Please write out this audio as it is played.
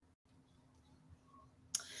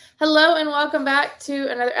Hello and welcome back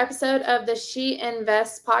to another episode of the She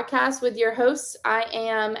Invests podcast with your hosts. I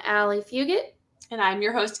am Allie Fugit. And I'm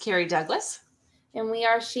your host, Carrie Douglas. And we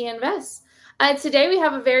are She Invests. Today we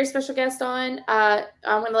have a very special guest on. I'm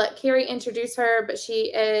going to let Carrie introduce her, but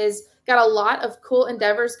she is got a lot of cool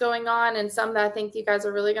endeavors going on and some that I think you guys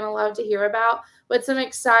are really going to love to hear about with some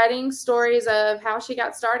exciting stories of how she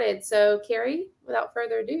got started. So Carrie, without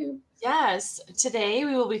further ado. Yes, today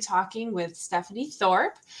we will be talking with Stephanie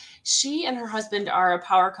Thorpe. She and her husband are a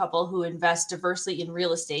power couple who invest diversely in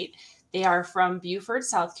real estate. They are from Beaufort,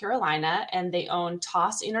 South Carolina, and they own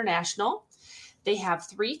Toss International. They have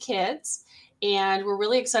 3 kids, and we're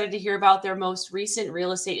really excited to hear about their most recent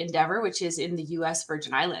real estate endeavor, which is in the U.S.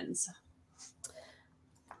 Virgin Islands.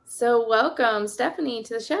 So welcome, Stephanie,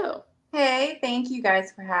 to the show. Hey, thank you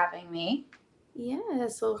guys for having me.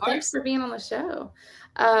 Yes, well, thanks for being on the show.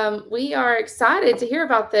 We are excited to hear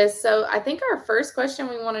about this. So I think our first question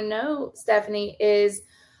we want to know, Stephanie, is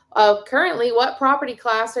currently what property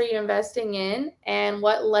class are you investing in and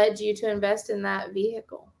what led you to invest in that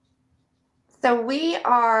vehicle? So we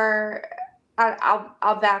are.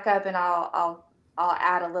 I'll back up and I'll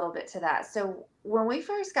add a little bit to that. So when we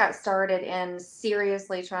first got started in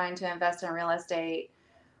seriously trying to invest in real estate,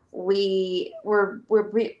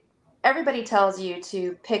 everybody tells you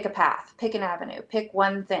to pick a path, pick an avenue, pick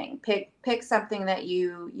one thing, pick something that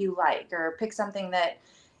you like, or pick something that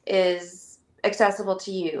is accessible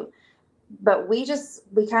to you. But we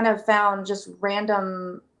kind of found just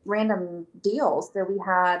random deals. So we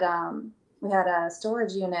had a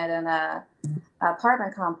storage unit and a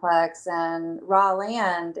apartment complex and raw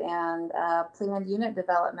land and planned unit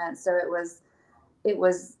development. So it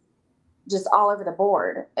was just all over the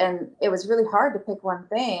board, and it was really hard to pick one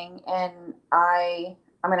thing. And I'm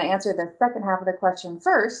going to answer the second half of the question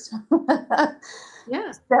first.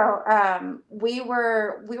 Yeah. So we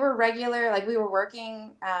were regular, like we were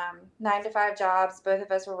working 9-to-5 jobs. Both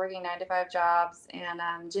of us were working 9-to-5 jobs,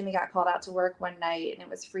 and Jimmy got called out to work one night, and it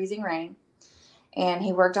was freezing rain. And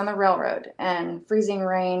he worked on the railroad, and freezing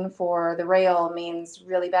rain for the rail means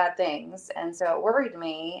really bad things. And so it worried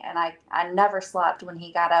me, and I never slept when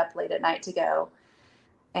he got up late at night to go.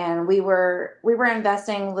 And we were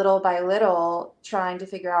investing little by little, trying to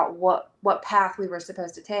figure out what path we were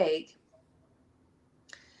supposed to take.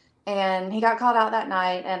 And he got called out that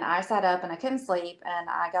night, and I sat up and I couldn't sleep, and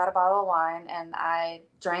I got a bottle of wine and I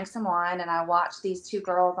drank some wine, and I watched these 2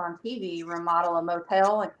 girls on TV remodel a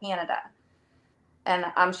motel in Canada. And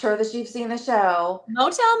I'm sure that you've seen the show.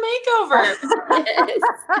 Motel Makeover.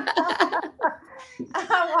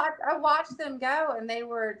 I watched them go, and they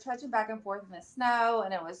were trudging back and forth in the snow,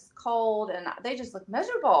 and it was cold, and they just looked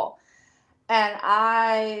miserable. And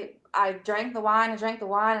I drank the wine and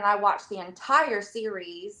I watched the entire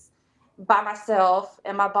series by myself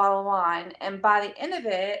in my bottle of wine. And by the end of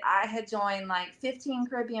it, I had joined like 15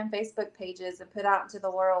 Caribbean Facebook pages and put out into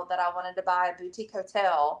the world that I wanted to buy a boutique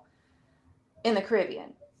hotel in the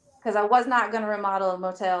Caribbean, because I was not going to remodel a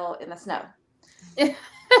motel in the snow.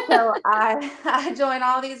 So I joined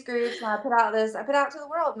all these groups, and I put out to the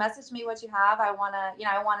world, message me what you have. I want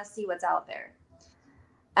to see what's out there.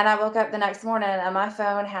 And I woke up the next morning, and my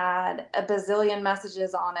phone had a bazillion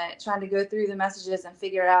messages on it, trying to go through the messages and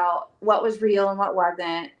figure out what was real and what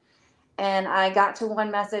wasn't. And I got to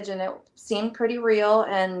one message, and it seemed pretty real,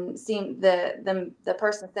 and seemed the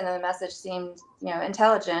person sending the message seemed,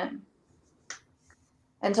 intelligent,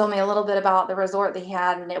 and told me a little bit about the resort that he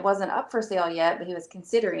had, and it wasn't up for sale yet, but he was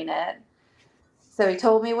considering it. So he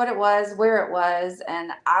told me what it was, where it was,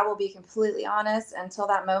 and I will be completely honest, until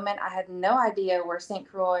that moment, I had no idea where St.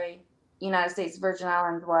 Croix, United States Virgin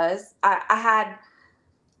Islands was. I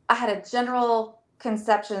had a general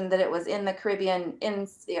conception that it was in the Caribbean,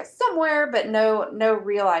 somewhere, but no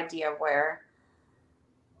real idea of where.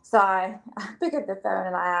 So I pick up the phone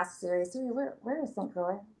and I asked Siri, where is St.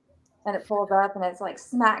 Croix? And it pulls up, and it's like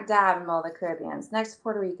smack dab in the middle of the Caribbean. It's next to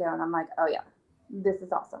Puerto Rico. And I'm like, oh yeah, this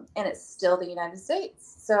is awesome. And it's still the United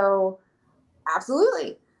States. So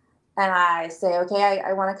absolutely. And I say, okay,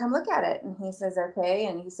 I want to come look at it. And he says, okay.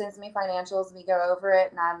 And he sends me financials. We go over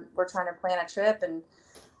it, and we're trying to plan a trip, and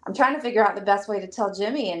I'm trying to figure out the best way to tell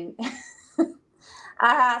Jimmy. And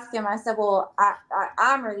I asked him, I said, well,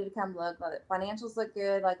 I'm ready to come look. The financials look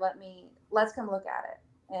good. Like, let's come look at it.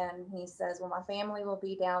 And he says, well, my family will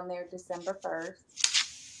be down there December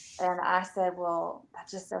 1st. And I said, well, that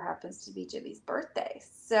just so happens to be Jimmy's birthday.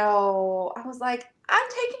 So I was like, I'm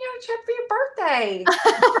taking you on a trip for your birthday.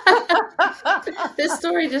 This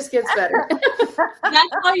story just gets better.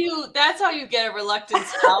 That's how you get a reluctant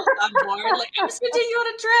spouse on board. Like, I'm just going to take you on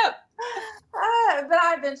a trip. But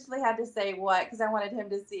I eventually had to say what, because I wanted him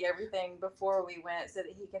to see everything before we went so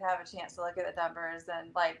that he could have a chance to look at the numbers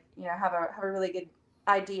and, like, have a really good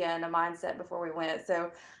idea and a mindset before we went.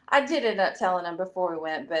 So I did end up telling him before we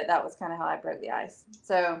went, but that was kind of how I broke the ice.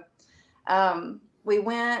 So we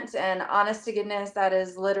went, and honest to goodness, that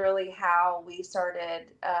is literally how we started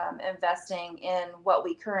investing in what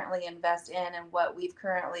we currently invest in and what we've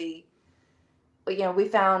currently, we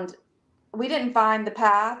didn't find the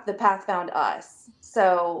path found us.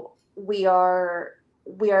 So we are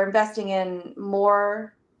investing in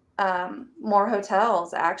more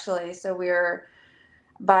hotels, actually. So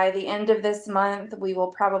by the end of this month, we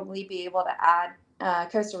will probably be able to add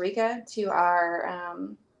Costa Rica to our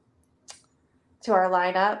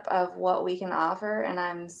lineup of what we can offer, and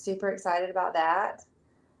I'm super excited about that.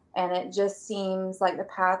 And it just seems like the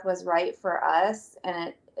path was right for us,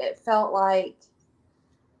 and it felt like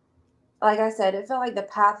I said, it felt like the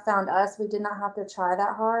path found us. We did not have to try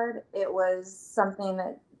that hard. It was something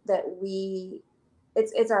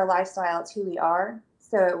it's our lifestyle. It's who we are.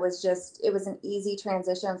 So it was an easy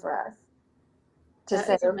transition for us to That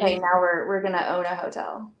say, is okay, amazing. now we're going to own a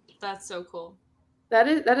hotel. That's so cool. That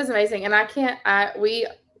is amazing. And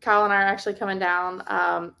Kyle and I are actually coming down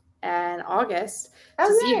in August to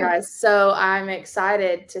see Oh, you yay. guys. So I'm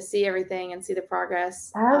excited to see everything and see the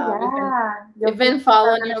progress. Oh, We've been yeah. we've been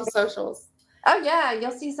following you on socials. Oh, yeah.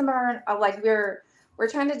 You'll see some of our, like, we're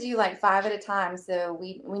trying to do like 5 at a time. So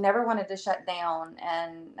we never wanted to shut down.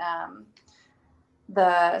 And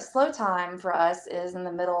the slow time for us is in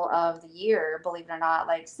the middle of the year, believe it or not.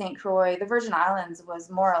 Like St. Croix, the Virgin Islands was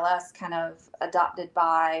more or less kind of adopted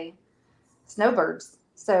by snowbirds.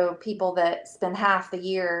 So people that spend half the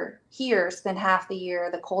year here spend half the year,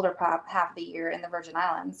 the colder half of the year in the Virgin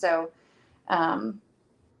Islands. So um,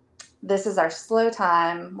 this is our slow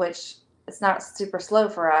time, which it's not super slow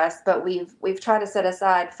for us, but we've tried to set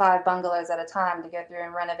aside 5 bungalows at a time to go through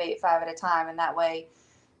and renovate 5 at a time, and that way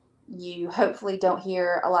you hopefully don't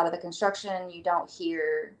hear a lot of the construction. You don't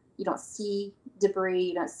see debris,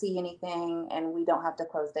 you don't see anything, and we don't have to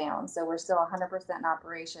close down. So we're still 100% in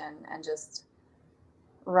operation and just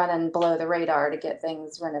running below the radar to get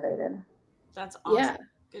things renovated. That's awesome. Yeah.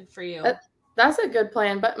 Good for you. That's a good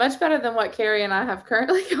plan, but much better than what Carrie and I have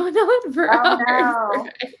currently going on for Oh, ours.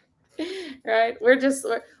 no. Right.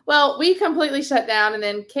 We completely shut down, and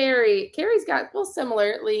then Carrie's got, well,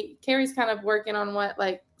 similarly, Carrie's kind of working on what,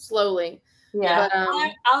 like, slowly. Yeah.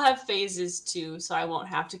 But I'll have phases too, so I won't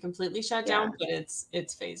have to completely shut Yeah. down, but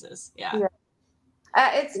it's phases. Yeah.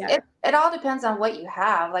 Yeah. It all depends on what you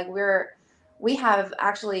have. Like we have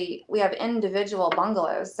individual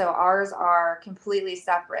bungalows, so ours are completely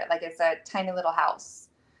separate. Like it's a tiny little house.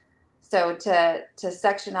 So to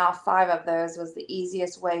section off 5 of those was the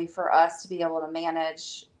easiest way for us to be able to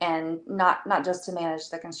manage, and not just to manage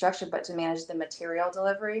the construction, but to manage the material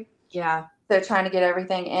delivery. Yeah. So trying to get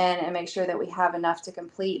everything in and make sure that we have enough to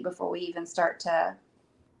complete before we even start to,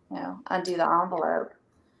 undo the envelope.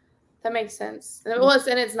 That makes sense. Well,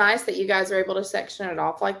 it's nice that you guys are able to section it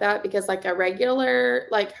off like that, because like a regular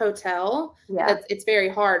like hotel, Yeah. it's very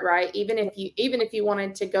hard, right? Even if you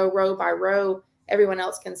wanted to go row by row, everyone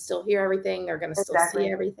else can still hear everything. They're going to still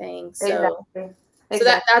see everything. So So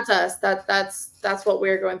that's us. That's what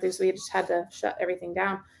we're going through. So we just had to shut everything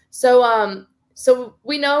down. So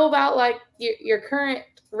we know about like your current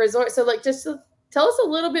resort. So like just tell us a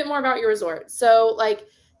little bit more about your resort. So like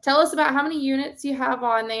tell us about how many units you have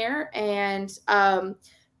on there, and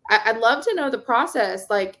I'd love to know the process.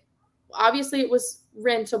 Like obviously it was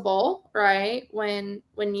rentable, right? When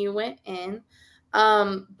you went in,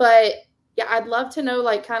 but yeah, I'd love to know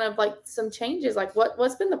like kind of like some changes. Like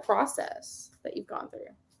what's been the process that you've gone through?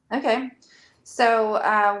 Okay. So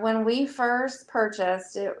when we first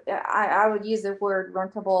purchased it, I would use the word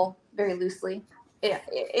rentable very loosely.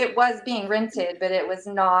 It was being rented, but it was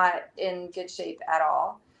not in good shape at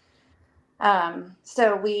all.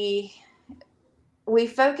 So we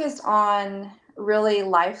focused on really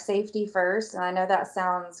life safety first. And I know that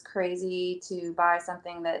sounds crazy to buy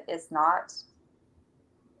something that is not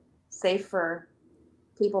safe for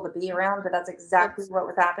people to be around, but that's exactly what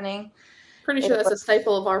was happening. Pretty sure that's a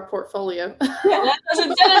staple of our portfolio. Yeah, that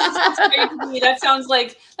doesn't sound great to me. That sounds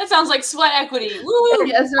like sweat equity. Woo!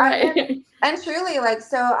 Yes, right. And truly, like,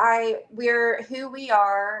 we're who we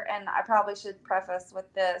are, and I probably should preface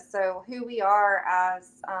with this. So who we are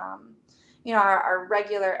as, our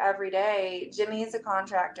regular everyday. Jimmy is a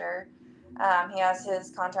contractor. He has his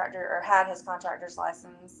contractor, or had his contractor's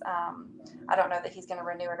license. I don't know that he's going to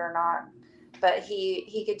renew it or not, but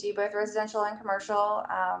he could do both residential and commercial.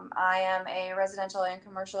 I am a residential and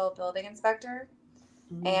commercial building inspector.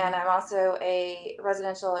 And I'm also a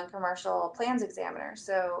residential and commercial plans examiner.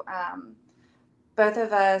 So both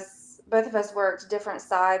of us worked different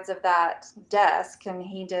sides of that desk, and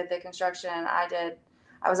he did the construction. I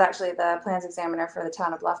was actually the plans examiner for the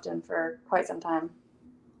town of Bluffton for quite some time.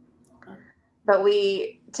 But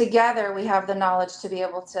together we have the knowledge to be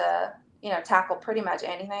able to, tackle pretty much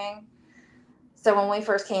anything. So when we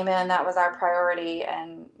first came in, that was our priority.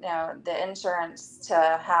 And, the insurance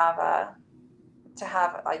to have,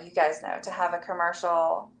 like you guys know, to have a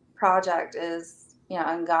commercial project is,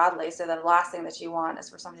 ungodly. So the last thing that you want is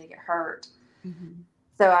for somebody to get hurt. Mm-hmm.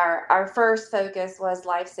 So our first focus was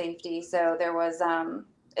life safety. So there was,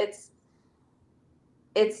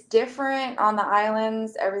 it's different on the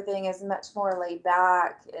islands. Everything is much more laid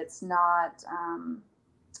back. It's not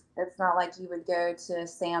like you would go to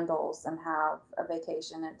Sandals and have a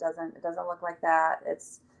vacation. It doesn't look like that.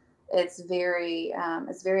 It's very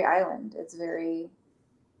island. It's very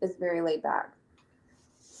laid back.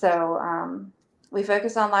 So we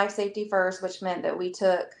focused on life safety first, which meant that we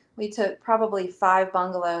took probably 5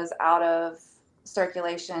 bungalows out of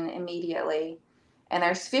circulation immediately. And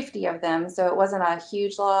there's 50 of them, so it wasn't a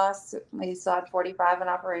huge loss. We still had 45 in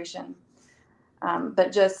operation.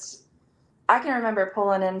 But I can remember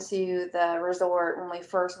pulling into the resort when we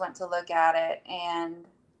first went to look at it, and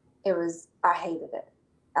I hated it.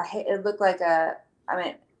 It looked like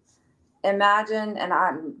imagine, and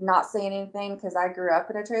I'm not saying anything because I grew up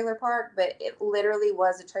in a trailer park, but it literally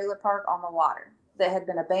was a trailer park on the water that had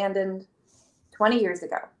been abandoned 20 years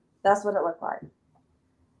ago. That's what it looked like.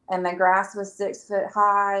 And the grass was 6 foot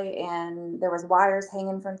high, and there was wires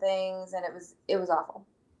hanging from things, and it was awful.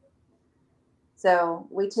 So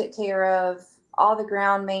we took care of all the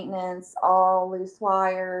ground maintenance, all loose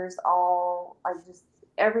wires, just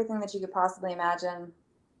everything that you could possibly imagine.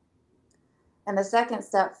 And the second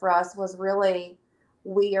step for us was really,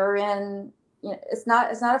 we are in, it's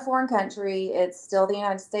not a foreign country. It's still the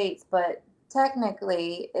United States, but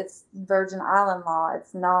technically it's Virgin Island law.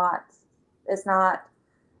 It's not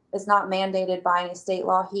mandated by any state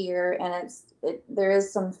law here, and there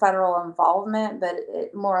is some federal involvement, but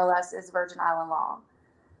it more or less is Virgin Island law.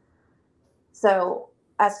 So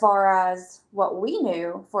as far as what we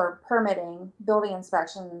knew for permitting, building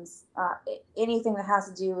inspections, anything that has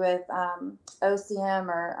to do with OCM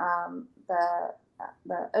or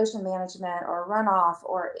the ocean management or runoff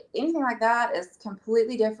or anything like that is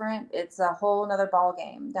completely different. It's a whole nother ball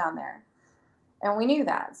game down there. And we knew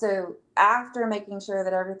that. So after making sure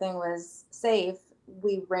that everything was safe,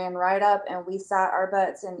 we ran right up and we sat our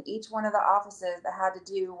butts in each one of the offices that had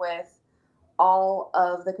to do with all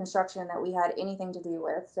of the construction that we had anything to do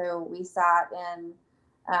with. So we sat in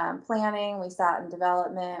planning, we sat in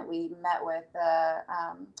development, we met with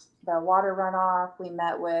the water runoff, we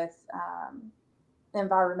met with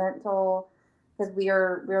environmental, because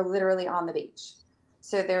we're literally on the beach.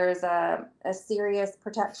 So there's a serious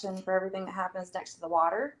protection for everything that happens next to the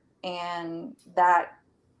water, and that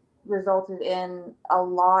resulted in a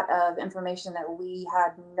lot of information that we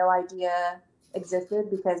had no idea existed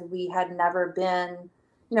because we had never been,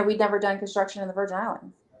 we'd never done construction in the Virgin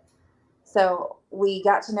Islands. So we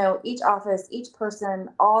got to know each office, each person,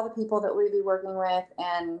 all the people that we'd be working with,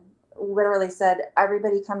 and literally said,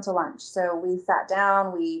 everybody come to lunch. So we sat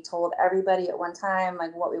down, we told everybody at one time,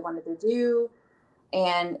 like, what we wanted to do.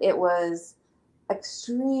 And it was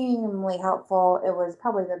extremely helpful. It was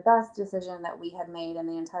probably the best decision that we had made in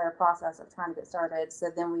the entire process of trying to get started. So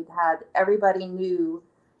then everybody knew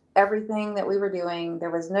everything that we were doing. There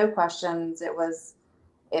was no questions. It was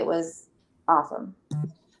awesome.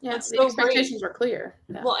 Yeah, the expectations were clear.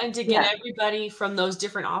 Yeah. Well, and to get everybody from those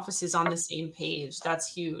different offices on the same page,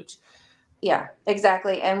 that's huge. Yeah,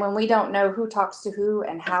 exactly. And when we don't know who talks to who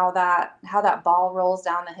and how that ball rolls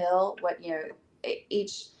down the hill,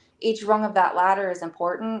 each rung of that ladder is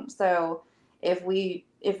important. So if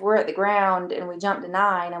we're at the ground and we jump to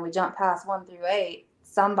 9 and we jump past 1 through 8,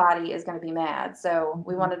 somebody is going to be mad. So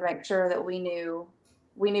we wanted to make sure that we knew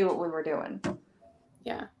what we were doing.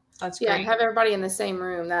 Yeah, that's great. Yeah, have everybody in the same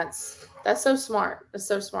room. That's so smart. That's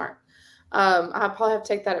so smart. I'll probably have to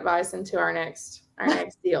take that advice into our next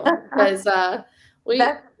deal, because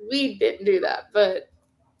we didn't do that, but.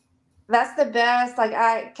 That's the best.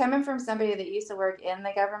 Like, coming from somebody that used to work in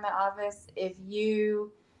the government office, if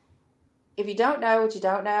you don't know what you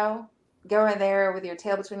don't know, go in there with your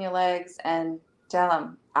tail between your legs and tell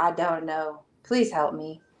them, I don't know. Please help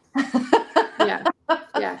me. Yeah.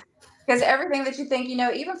 Because everything that you think,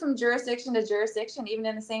 even from jurisdiction to jurisdiction, even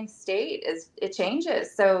in the same state, it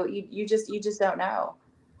changes. So you just don't know.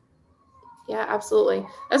 Yeah, absolutely.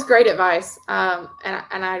 That's great advice. And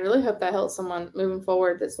I really hope that helps someone moving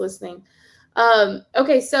forward that's listening.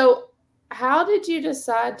 Okay, so how did you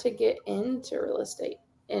decide to get into real estate?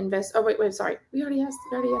 Invest. Oh, wait, sorry. We already answered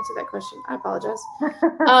that question. I apologize.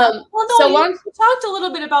 Well, no, So you once, talked a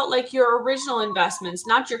little bit about like your original investments,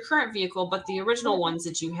 not your current vehicle, but the original ones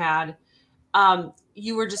that you had.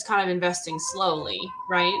 You were just kind of investing slowly,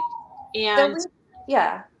 right? So And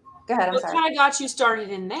yeah, go ahead. I'm what sorry. kind of got you started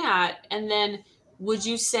in that? And then would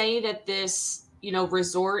you say that this,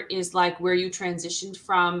 resort is like where you transitioned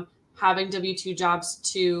from having W-2 jobs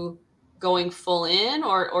to going full in,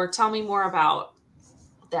 or tell me more about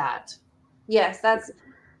that? Yes, so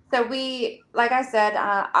like I said,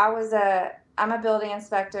 I'm a building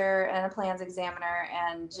inspector and a plans examiner,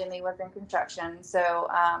 and Jimmy was in construction. So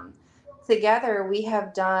together we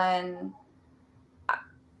have done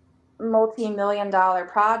multi-million dollar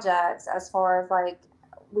projects as far as like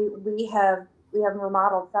we have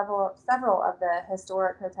remodeled several of the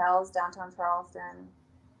historic hotels downtown Charleston.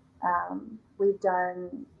 We've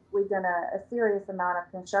done a serious amount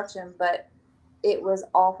of construction, but it was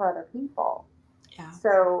all for other people. Yeah.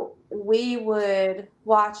 So we would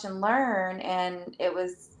watch and learn, and it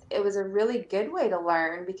was a really good way to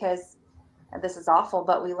learn because, and this is awful,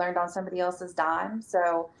 but we learned on somebody else's dime.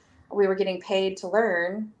 So we were getting paid to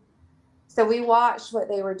learn. So we watched what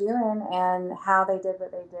they were doing and how they did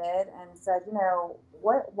what they did, and said,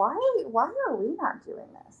 what? Why are we not doing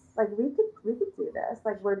this? Like we could do this.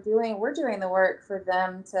 Like we're doing the work for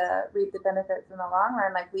them to reap the benefits in the long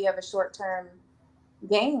run. Like we have a short term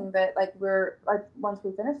gain, but like we're like once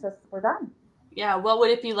we finish this, we're done. Yeah. What would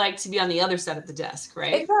it be like to be on the other side of the desk,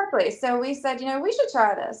 right? Exactly. So we said, we should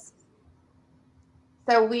try this.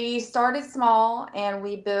 So we started small and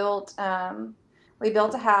we built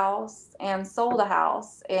a house and sold a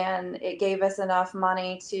house, and it gave us enough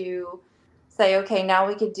money to say, okay, now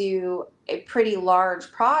we could do a pretty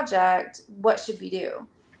large project. What should we do?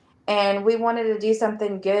 And we wanted to do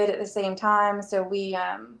something good at the same time. So we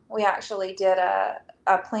actually did a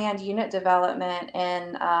planned unit development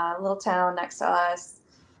in a little town next to us,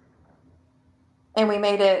 and we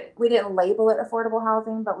didn't label it affordable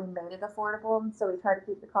housing, but we made it affordable. So we tried to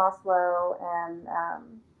keep the cost low,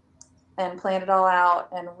 and planned it all out.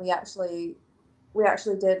 And we actually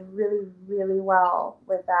did really, really well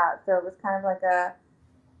with that. So it was kind of like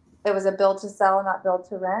it was a build to sell, not build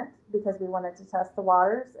to rent, because we wanted to test the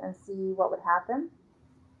waters and see what would happen.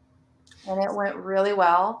 And it went really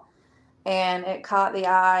well. And it caught the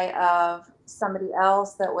eye of somebody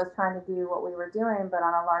else that was trying to do what we were doing, but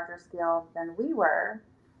on a larger scale than we were.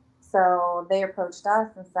 So they approached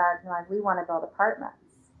us and said, like, we want to build apartments.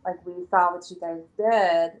 Like, we saw what you guys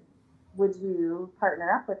did. Would you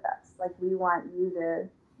partner up with us? Like, we want you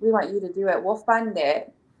to do it. We'll fund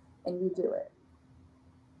it, and you do it.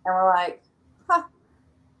 And we're like, huh.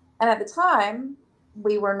 And at the time,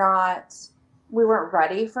 we were not, we weren't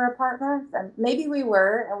ready for apartments, and maybe we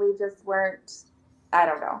were, and we just weren't. I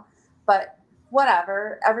don't know, but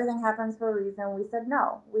whatever. Everything happens for a reason. We said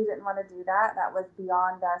no. We didn't want to do that. That was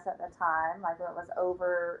beyond us at the time. Like it was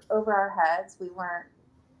over our heads. We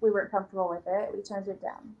weren't comfortable with it. We turned it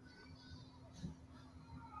down.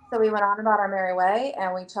 So we went on about our merry way,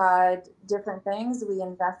 and we tried different things. We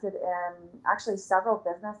invested in actually several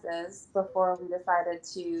businesses before we decided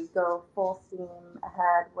to go full steam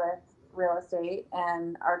ahead with real estate,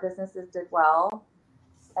 and our businesses did well.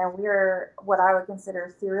 And we are what I would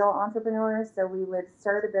consider serial entrepreneurs. So we would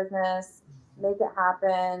start a business, make it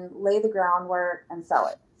happen, lay the groundwork, and sell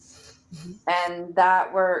it. Mm-hmm. And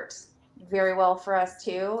that worked very well for us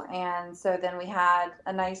too. And so then we had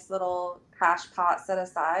a nice little cash pot set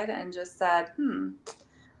aside and just said,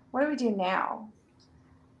 what do we do now?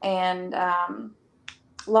 And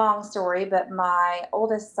long story, but my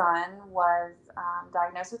oldest son was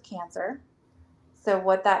diagnosed with cancer. So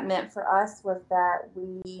what that meant for us was that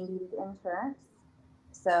we needed insurance.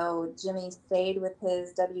 So Jimmy stayed with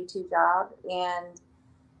his W-2 job,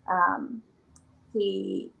 and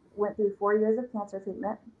he went through 4 years of cancer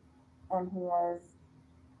treatment, and he is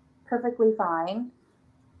perfectly fine.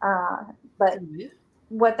 But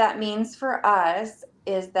what that means for us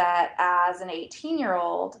is that as an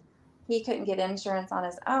 18-year-old, he couldn't get insurance on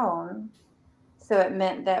his own. So it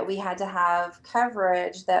meant that we had to have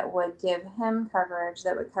coverage that would give him coverage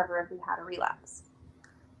that would cover if he had a relapse.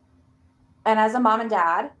 And as a mom and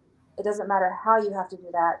dad, it doesn't matter how you have to do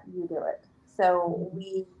that, you do it. So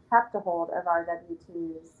we kept a hold of our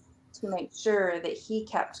W-2s to make sure that he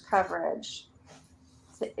kept coverage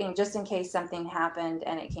just in case something happened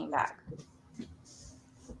and it came back.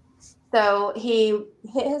 So he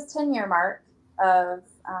hit his 10-year mark of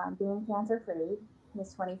being cancer free.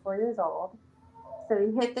 He's 24 years old. So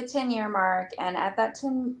we hit the 10-year mark, and at that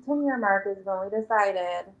 10-year mark is when we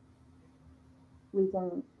decided we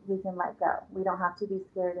can let go. We don't have to be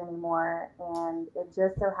scared anymore. And it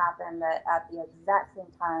just so happened that at the exact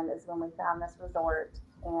same time is when we found this resort,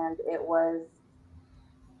 and it was,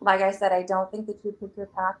 like I said, I don't think that you pick your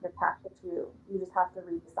path that you just have to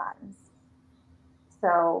read the signs.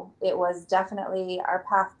 So it was definitely our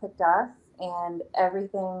path picked us, and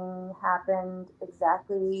everything happened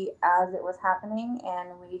exactly as it was happening,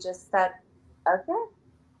 and we just said, okay.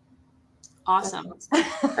 Awesome.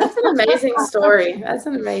 That's an amazing story. That's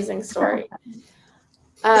an amazing story.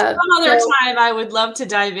 Some other time, I would love to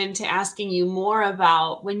dive into asking you more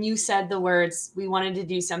about when you said the words, we wanted to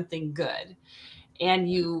do something good, and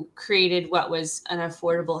you created what was an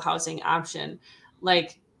affordable housing option.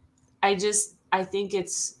 Like, I think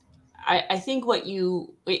if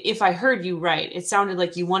I heard you right, it sounded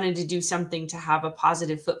like you wanted to do something to have a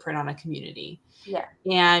positive footprint on a community. Yeah.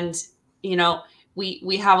 And,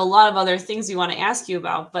 we have a lot of other things we want to ask you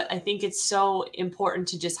about, but I think it's so important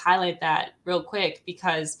to just highlight that real quick,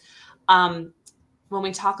 because when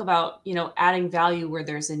we talk about, adding value where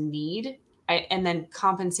there's a need, and then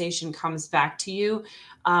compensation comes back to you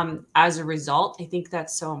as a result, I think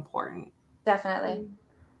that's so important. Definitely.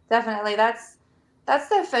 That's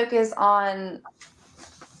the focus on,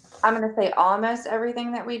 I'm going to say almost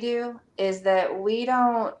everything that we do, is that we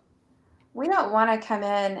don't want to come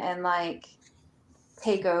in and like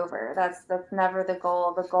take over. That's never the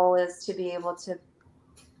goal. The goal is to be able to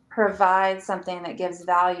provide something that gives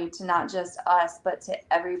value to not just us, but to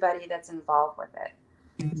everybody that's involved with it.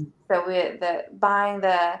 Mm-hmm. So buying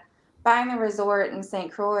the resort in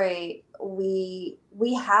St. Croix, we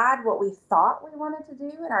had what we thought we wanted to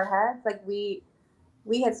do in our heads. Like we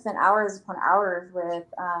had spent hours upon hours with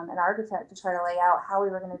an architect to try to lay out how we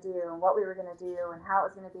were going to do and what we were going to do and how it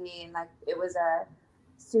was going to be. And like, it was a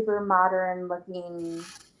super modern looking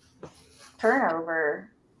turnover.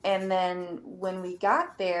 And then when we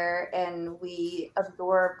got there and we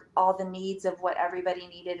absorbed all the needs of what everybody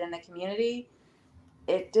needed in the community,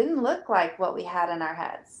 it didn't look like what we had in our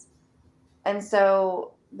heads. And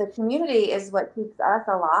so the community is what keeps us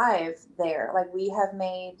alive there. Like, we have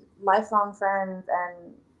made lifelong friends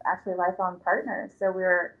and actually lifelong partners. So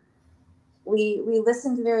we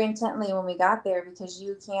listened very intently when we got there, because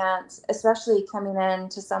you can't, especially coming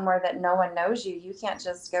into somewhere that no one knows you can't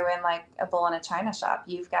just go in like a bull in a china shop.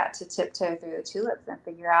 You've got to tiptoe through the tulips and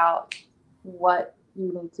figure out what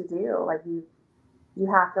you need to do. Like you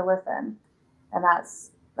have to listen. And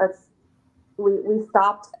we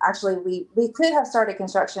stopped. Actually, we could have started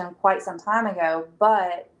construction quite some time ago,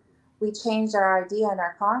 but we changed our idea and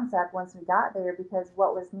our concept once we got there, because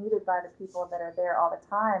what was needed by the people that are there all the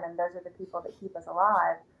time, and those are the people that keep us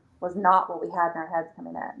alive, was not what we had in our heads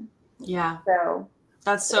coming in. Yeah. So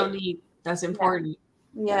that's so neat. That's important.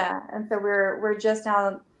 Yeah. And so we're just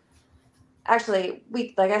now, actually,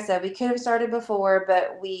 like I said, we could have started before,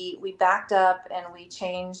 but we backed up and we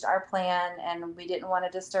changed our plan, and we didn't want to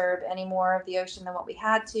disturb any more of the ocean than what we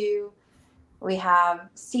had to. We have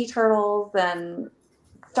sea turtles and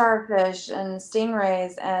starfish and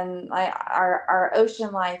stingrays, and like our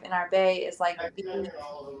ocean life in our bay is like the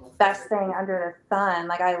best thing under the sun.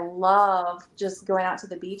 Like, I love just going out to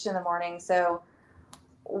the beach in the morning. So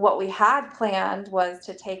what we had planned was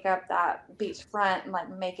to take up that beach front and like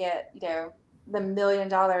make it, the $1 million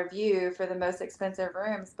view for the most expensive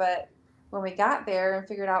rooms. But when we got there and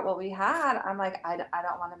figured out what we had, I'm like, I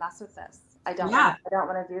don't want to mess with this. I don't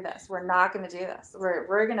want to do this. We're not going to do this.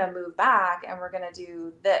 We're going to move back and we're going to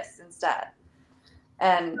do this instead.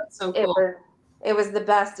 And so cool. It was the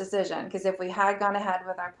best decision, because if we had gone ahead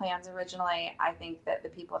with our plans originally, I think that the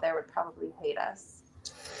people there would probably hate us.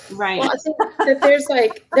 Right. Well, I think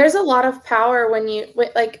that there's a lot of power when you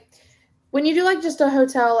do like just a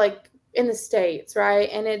hotel like in the States, right?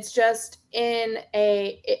 And it's just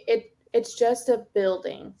it's just a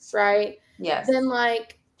building, right? Yes. Then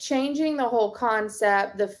like changing the whole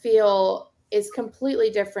concept, the feel is completely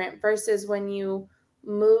different versus when you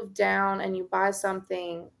move down and you buy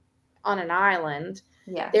something on an island.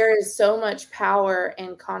 Yes. There is so much power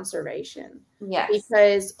in conservation. Yes.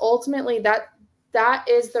 Because ultimately that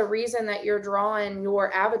is the reason that you're drawing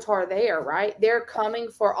your avatar there, right? They're coming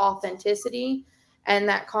for authenticity, and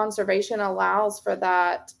that conservation allows for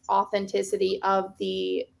that authenticity of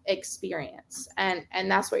the experience. And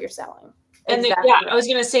that's what you're selling. And I was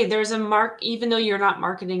going to say, there's even though you're not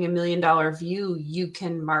marketing $1 million view, you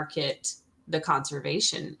can market the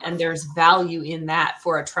conservation, and there's value in that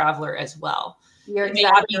for a traveler as well. You're It may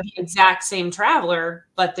not exactly be the exact same traveler,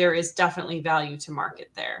 but there is definitely value to market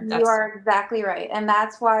there. You are exactly right. And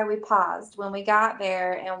that's why we paused when we got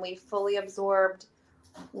there and we fully absorbed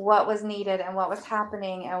what was needed and what was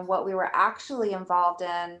happening and what we were actually involved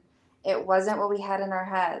in. It wasn't what we had in our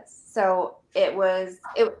heads. So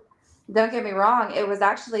don't get me wrong, it was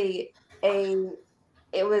actually a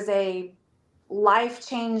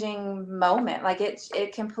life-changing moment. Like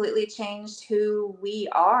it completely changed who we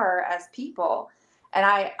are as people. And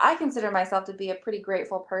I consider myself to be a pretty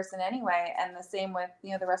grateful person anyway, and the same with,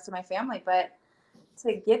 the rest of my family. But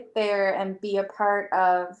to get there and be a part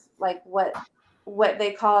of like what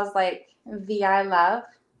they call is like VI love,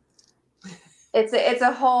 it's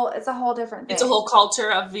a whole different It's a thing. whole culture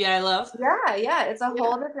of VI love. Yeah, it's a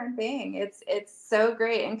whole different thing. It's so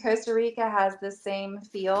great. And Costa Rica has the same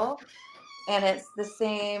feel, and it's the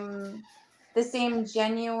same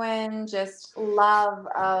genuine just love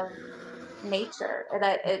of nature.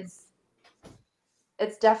 That it's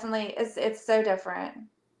definitely it's so different.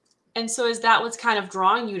 And so is that what's kind of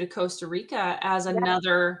drawing you to Costa Rica as Yeah,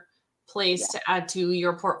 another place yeah. to add to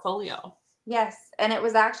your portfolio? Yes. And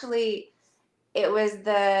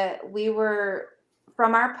we were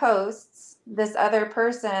from our posts, this other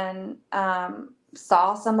person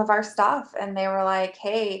saw some of our stuff and they were like,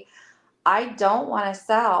 hey, I don't want to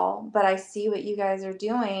sell, but I see what you guys are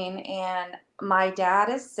doing, and my dad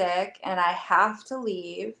is sick and I have to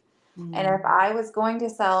leave. And if I was going to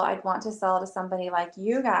sell, I'd want to sell to somebody like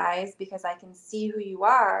you guys because I can see who you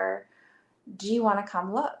are. Do you want to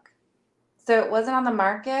come look? So it wasn't on the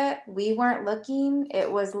market. We weren't looking.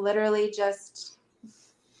 It was literally just,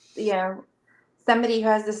 you know, somebody who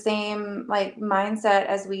has the same like mindset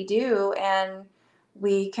as we do, and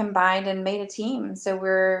we combined and made a team. So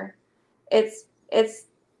it's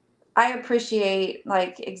I appreciate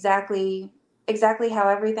like exactly how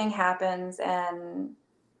everything happens and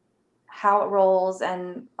how it rolls.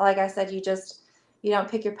 And like I said, you don't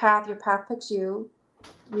pick your path picks you.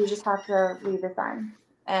 You just have to leave the sign,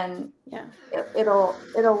 and Yeah. it'll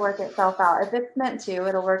work itself out. If it's meant to,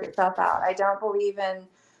 it'll work itself out. I don't believe in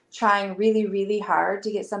trying really, really hard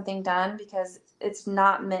to get something done because it's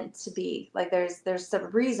not meant to be. Like there's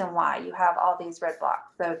some reason why you have all these red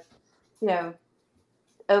blocks. So, you know,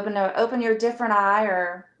 open your different eye,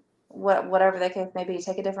 or whatever the case may be,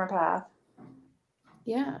 take a different path.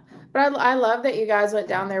 Yeah. But I love that you guys went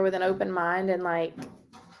down there with an open mind and like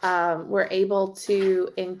were able to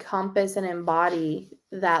encompass and embody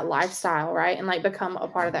that lifestyle, right? And like become a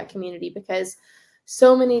part of that community, because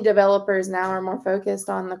so many developers now are more focused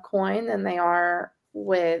on the coin than they are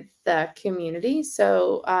with the community.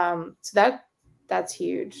 So that's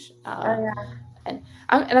huge. Oh And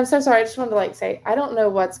I'm so sorry. I just wanted to like say I don't know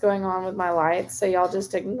what's going on with my lights, so y'all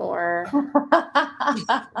just ignore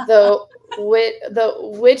yeah. the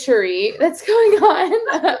witchery that's going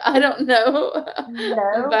on. I don't know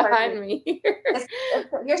No behind worries. me here.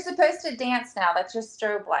 You're supposed to dance now. That's your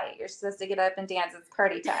strobe light. You're supposed to get up and dance. It's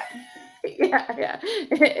party time. Yeah.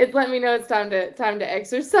 It's letting me know it's time to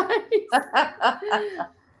exercise.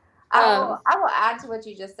 Um, I will add to what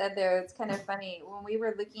you just said there. It's kind of funny when we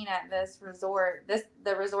were looking at the resort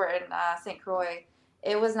in St. Croix.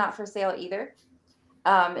 It was not for sale either.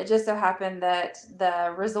 It just so happened that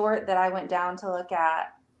the resort that I went down to look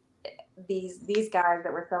at, these guys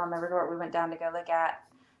that were selling the resort we went down to go look at,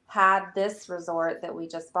 had this resort that we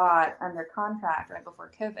just bought under contract right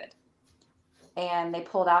before COVID, and they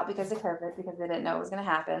pulled out because of COVID because they didn't know it was going to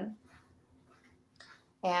happen.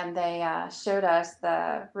 And they showed us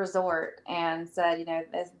the resort and said,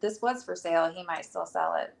 this was for sale. He might still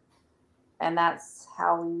sell it. And that's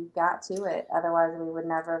how we got to it. Otherwise, we would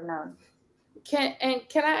never have known. can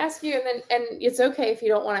I ask you, and it's okay if you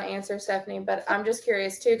don't want to answer, Stephanie, but I'm just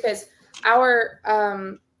curious too, because our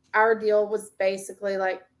deal was basically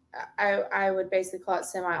like I would basically call it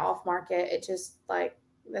semi off market. It just like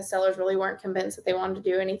the sellers really weren't convinced that they wanted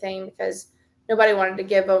to do anything because nobody wanted to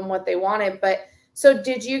give them what they wanted. But so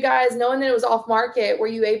did you guys, knowing that it was off market, were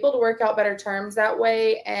you able to work out better terms that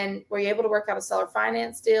way? And were you able to work out a seller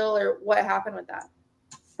finance deal, or what happened with that?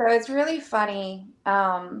 So it's really funny.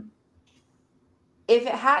 If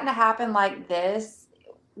it hadn't happened like this,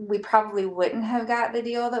 we probably wouldn't have got the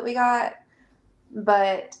deal that we got.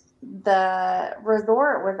 But the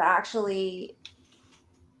resort was actually,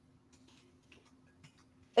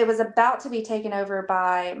 it was about to be taken over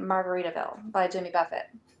by Margaritaville, by Jimmy Buffett.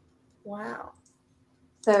 Wow.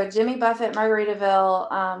 So Jimmy Buffett,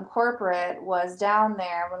 Margaritaville corporate was down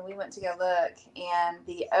there when we went to go look, and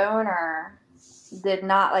the owner did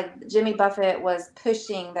not like. Jimmy Buffett was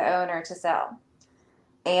pushing the owner to sell,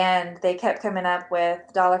 And they kept coming up with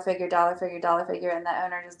dollar figure, dollar figure, dollar figure, and the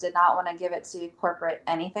owner just did not want to give it to corporate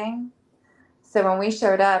anything. So when we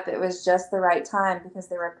showed up, it was just the right time because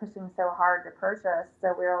they were pushing so hard to purchase.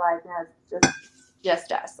 So we were like,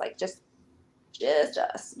 just us, like just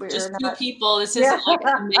us. We're Just two not. people. This Yeah. isn't like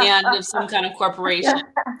a command of some kind of corporation.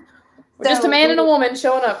 Yeah. We're just a man and a woman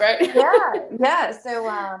showing up, right? Yeah. So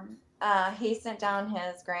he sent down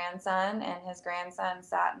his grandson, and his grandson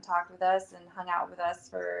sat and talked with us and hung out with us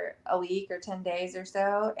for a week or 10 days or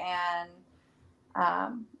so. And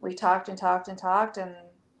we talked and talked and talked, and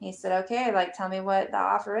he said, okay, like, tell me what the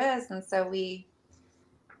offer is. And so we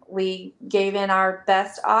gave in our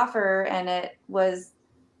best offer, and it was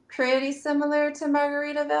pretty similar to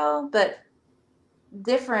Margaritaville, but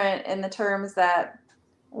different in the terms that,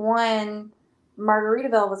 one,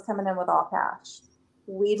 Margaritaville was coming in with all cash.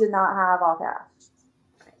 We did not have all cash.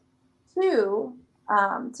 Two,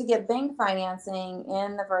 to get bank financing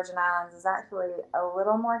in the Virgin Islands is actually a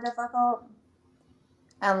little more difficult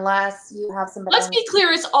unless you have somebody. Let's be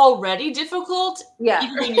clear, it's already difficult. Yeah.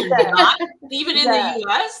 Even when you're not, even in the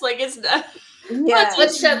US, like it's not. Yeah.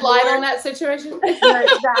 Let's shed light on that situation. You're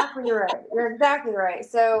exactly right. You're exactly right.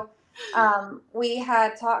 So we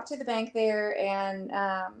had talked to the bank there, and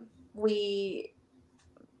we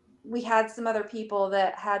had some other people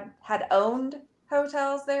that had owned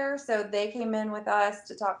hotels there, so they came in with us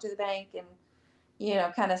to talk to the bank and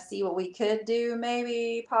kind of see what we could do,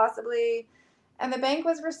 maybe, possibly. And the bank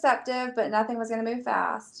was receptive, but nothing was going to move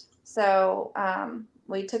fast. So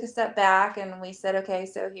we took a step back and we said, okay,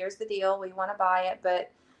 so here's the deal. We want to buy it,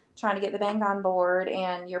 but trying to get the bank on board,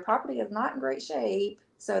 and your property is not in great shape.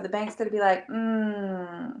 So the bank's going to be like,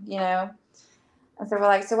 And so we're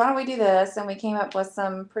like, so why don't we do this? And we came up with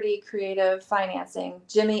some pretty creative financing.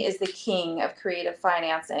 Jimmy is the king of creative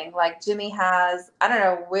financing. Like, Jimmy has, I don't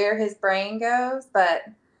know where his brain goes, but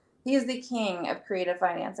he is the king of creative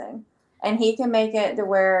financing. And he can make it to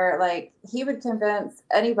where, like, he would convince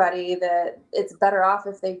anybody that it's better off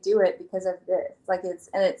if they do it because of this. Like,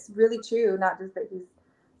 it's really true, not just that he's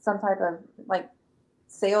some type of, like,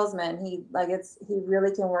 salesman. He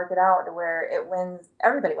really can work it out to where it wins,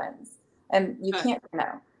 everybody wins. And you can't say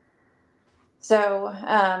no. So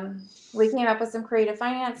we came up with some creative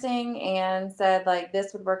financing and said, like,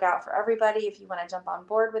 this would work out for everybody if you want to jump on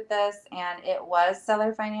board with this. And it was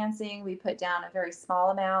seller financing. We put down a very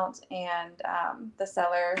small amount, and the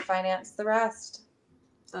seller financed the rest.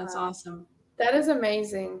 That's awesome. That is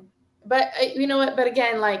amazing. But you know what? But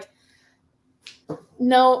again, like,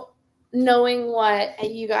 knowing what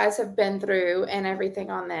you guys have been through and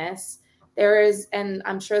everything on this, there is, and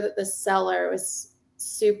I'm sure that the seller was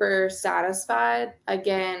super satisfied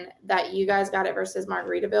again that you guys got it versus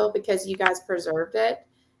Margaritaville, because you guys preserved it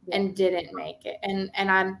and didn't make it. And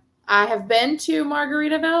I have been to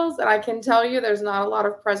Margaritavilles, and I can tell you there's not a lot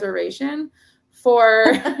of preservation for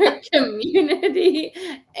community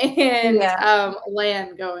and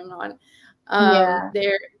land going on.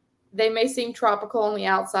 They may seem tropical on the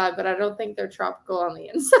outside, but I don't think they're tropical on the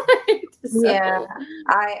inside. So, yeah,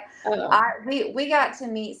 we got to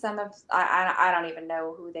meet some of, I don't even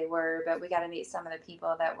know who they were, but we got to meet some of the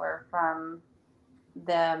people that were from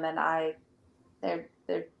them, and they're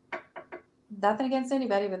nothing against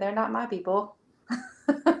anybody, but they're not my people.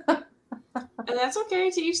 And that's okay,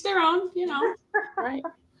 to each their own,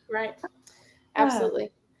 Right.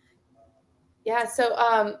 Absolutely. Yeah.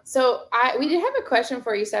 So, we did have a question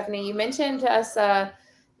for you, Stephanie. You mentioned to us,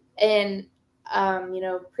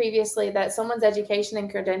 previously that someone's education and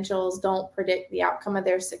credentials don't predict the outcome of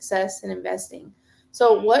their success in investing.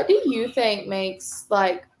 So what do you think makes,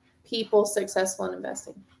 like, people successful in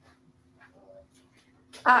investing?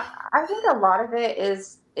 I think a lot of it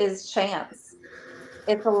is chance.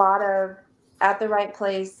 It's a lot of at the right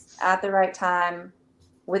place, at the right time,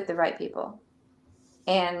 with the right people.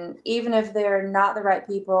 And even if they're not the right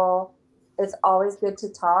people, it's always good to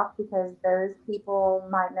talk, because those people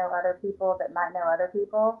might know other people that might know other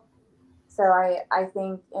people. So I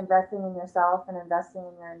think investing in yourself and investing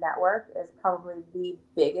in your network is probably the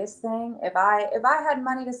biggest thing. If I had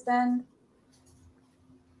money to spend,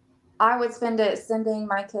 I would spend it sending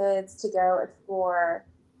my kids to go explore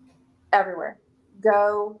everywhere.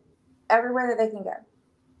 Go everywhere that they can go.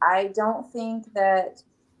 I don't think that,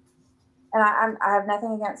 and I have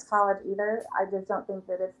nothing against college either. I just don't think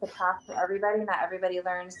that it's the path for everybody. Not everybody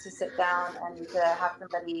learns to sit down and to have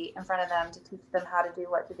somebody in front of them to teach them how to do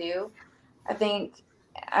what to do. I think,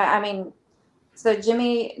 so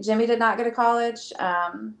Jimmy did not go to college.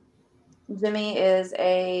 Jimmy is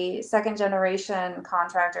a second generation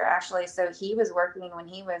contractor, actually. So he was working when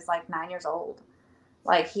he was like 9 years old.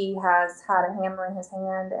 Like, he has had a hammer in his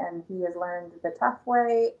hand, and he has learned the tough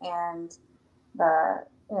way and the,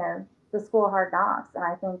 the school of hard knocks. And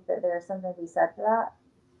I think that there's something to be said for that.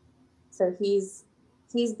 So he's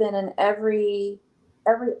been in every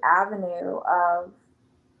avenue of,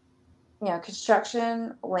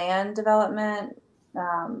 construction, land development,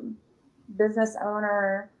 um, business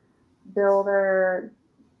owner, builder,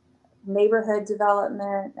 neighborhood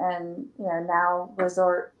development, and now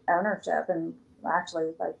resort ownership, and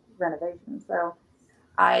actually like renovation. So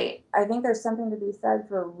I think there's something to be said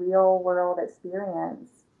for real world experience,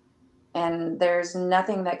 and there's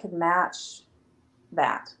nothing that could match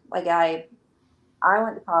that. Like, I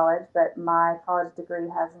went to college, but my college degree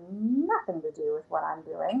has nothing to do with what I'm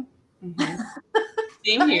doing. Mm-hmm.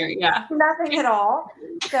 Same here, yeah. Nothing at all.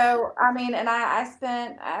 So, I mean, and I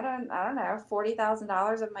spent, I don't know,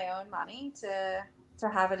 $40,000 of my own money to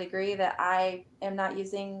have a degree that I am not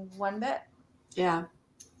using one bit. Yeah.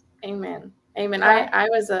 Amen. Amen. Right. I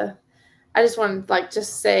just want to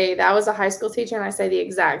just say that I was a high school teacher, and I say the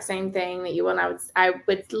exact same thing that you would. I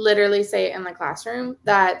would literally say it in the classroom,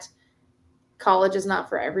 that college is not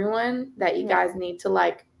for everyone, that you guys need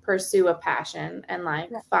to pursue a passion and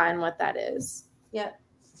find what that is. Yeah.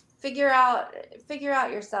 Figure out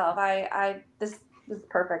yourself. This is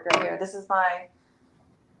perfect right here. This is my,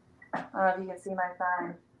 I don't know if you can see my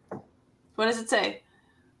sign. What does it say?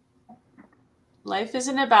 Life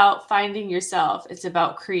isn't about finding yourself. It's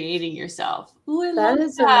about creating yourself. Ooh, I love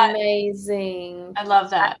that. That is amazing. I love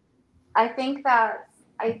that. I think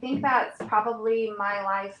that's probably my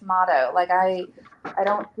life motto. Like, I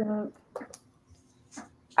don't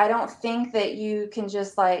think that you can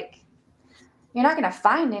just you're not going to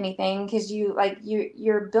find anything, because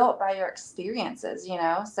you're built by your experiences,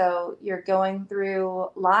 so you're going through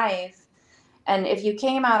life. And if you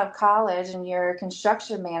came out of college and you're a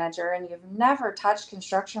construction manager and you've never touched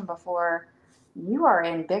construction before, you are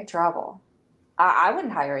in big trouble. I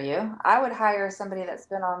wouldn't hire you. I would hire somebody that's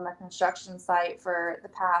been on the construction site for the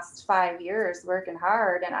past 5 years working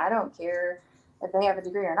hard, and I don't care if they have a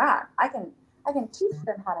degree or not. I can teach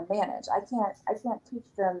them how to manage. I can't teach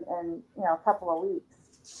them in a couple of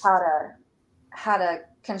weeks how to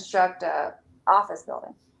construct a office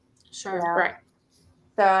building. Sure. Right.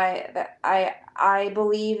 So I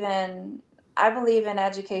believe in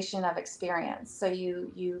education of experience. So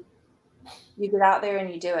you get out there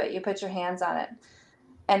and you do it. You put your hands on it.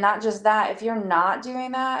 And not just that, if you're not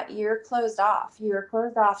doing that, you're closed off. You're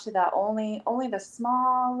closed off to that only the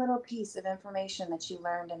small little piece of information that you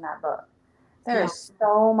learned in that book. There is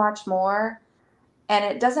so much more. And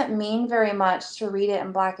it doesn't mean very much to read it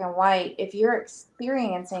in black and white. If you're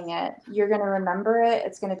experiencing it, you're going to remember it.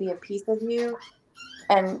 It's going to be a piece of you.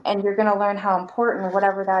 And you're going to learn how important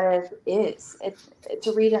whatever that is.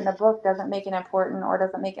 To read it in a book doesn't make it important, or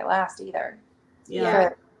doesn't make it last either. Yeah.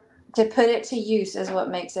 To put it to use is what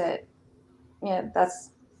makes it, that's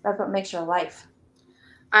what makes your life.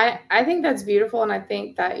 I think that's beautiful, and I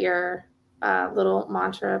think that your little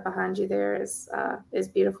mantra behind you there is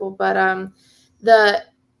beautiful. But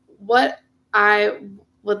what I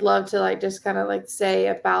would love to just kind of say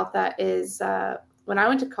about that is when I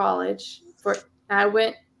went to college had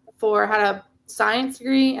a science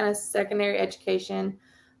degree and a secondary education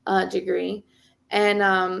degree.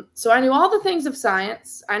 And so I knew all the things of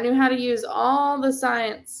science. I knew how to use all the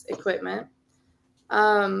science equipment.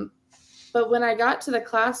 But when I got to the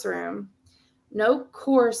classroom, no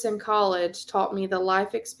course in college taught me the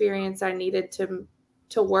life experience I needed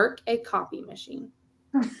to work a copy machine.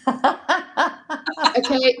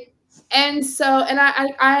 Okay. And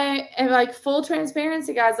I am full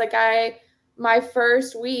transparency, guys. My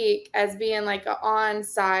first week as being an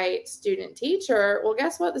on-site student teacher, well,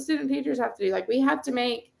 guess what the student teachers have to do? We have to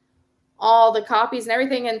make all the copies and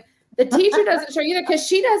everything. And the teacher doesn't show you that because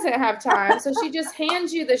she doesn't have time. So she just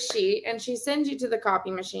hands you the sheet and she sends you to the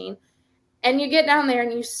copy machine. And you get down there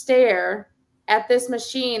and you stare at this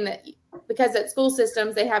machine because at school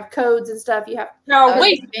systems, they have codes and stuff. There are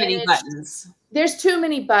way too many buttons. There's too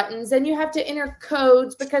many buttons, and you have to enter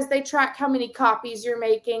codes because they track how many copies you're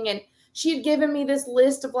making. And she had given me this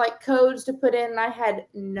list of codes to put in, and I had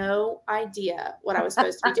no idea what I was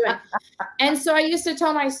supposed to be doing. And so I used to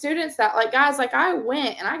tell my students that, guys, I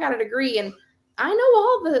went and I got a degree, and I know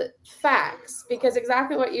all the facts because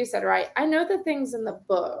exactly what you said, right? I know the things in the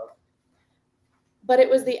book, but it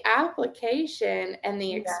was the application and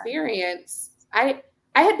the experience. I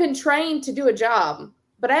had been trained to do a job,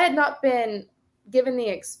 but I had not been given the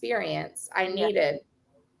experience I needed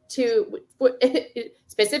to,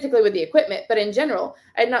 specifically with the equipment, but in general,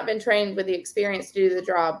 I had not been trained with the experience to do the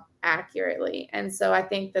job accurately. And so I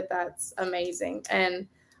think that that's amazing. And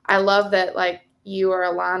I love that, like, you are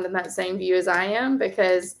aligned in that same view as I am,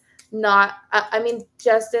 because I mean,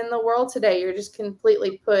 just in the world today, you're just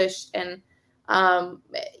completely pushed and,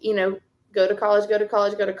 you know, go to college, go to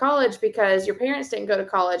college, go to college, because your parents didn't go to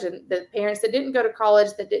college, and the parents that didn't go to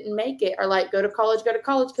college that didn't make it are like, go to college,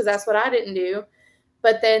 because that's what I didn't do.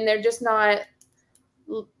 But then they're just not,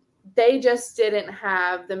 they just didn't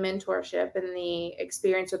have the mentorship and the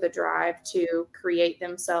experience or the drive to create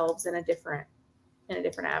themselves in a different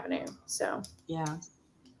avenue. So Yeah.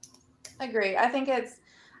 Agree. I think it's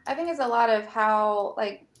a lot of how,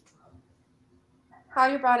 like, how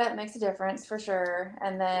you're brought up makes a difference for sure.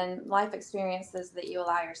 And then life experiences that you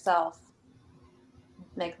allow yourself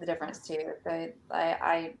make the difference too. So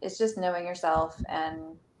it's just knowing yourself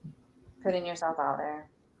and putting yourself out there.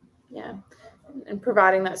 Yeah. And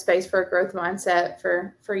providing that space for a growth mindset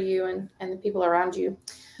for you and the people around you.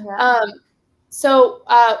 Yeah. So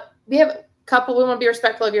we have a couple, we want to be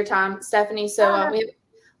respectful of your time, Stephanie. So we have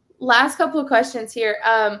last couple of questions here.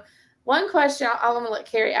 One question, I'm going to let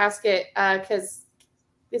Carrie ask it because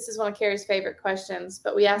this is one of Carrie's favorite questions,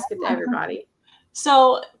 but we ask it to everybody.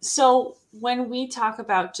 So when we talk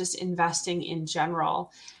about just investing in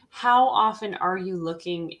general, how often are you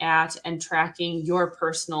looking at and tracking your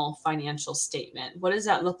personal financial statement? What does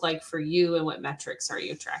that look like for you, and what metrics are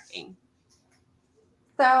you tracking?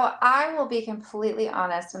 So I will be completely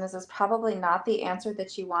honest, and this is probably not the answer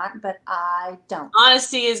that you want, but I don't.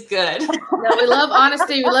 Honesty is good. No, we love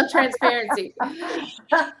honesty. We love transparency.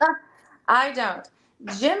 I don't.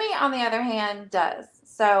 Jimmy, on the other hand, does.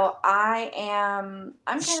 So I'm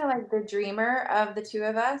kind of like the dreamer of the two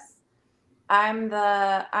of us. I'm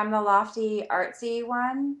the lofty, artsy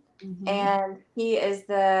one, Mm-hmm. and he is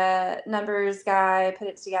the numbers guy, put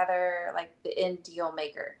it together, like the end deal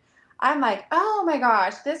maker. I'm like, oh my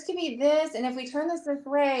gosh, this could be this, and if we turn this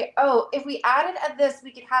way, oh, if we added a this,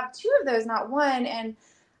 we could have two of those, not one. And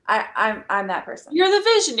I'm that person. You're the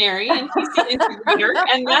visionary, and he's the integrator,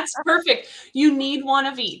 and that's perfect. You need one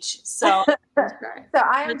of each. So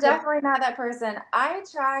I am definitely not that person. I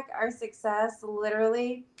track our success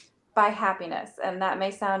literally by happiness, and that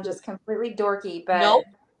may sound just completely dorky, but nope.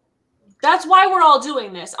 That's why we're all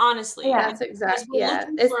doing this, honestly. Yeah, that's exactly. Yeah,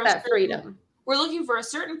 it's that freedom. We're looking for a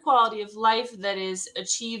certain quality of life that is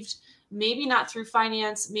achieved, maybe not through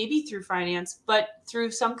finance, maybe through finance, but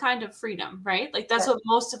through some kind of freedom, right? Like that's what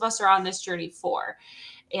most of us are on this journey for.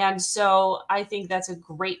 And so I think that's a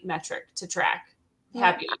great metric to track.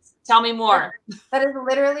 Happiness. Tell me more. That is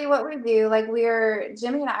literally what we do. Like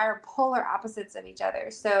Jimmy and I are polar opposites of each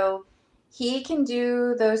other. So he can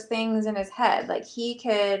do those things in his head. Like he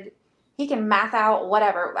can math out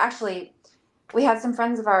whatever. Actually, we had some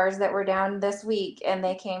friends of ours that were down this week, and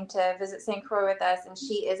they came to visit St. Croix with us, and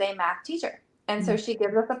she is a math teacher. And so she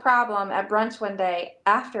gives us a problem at brunch one day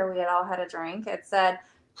after we had all had a drink. It said,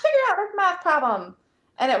 figure out this math problem.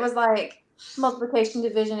 And it was like multiplication,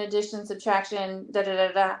 division, addition, subtraction,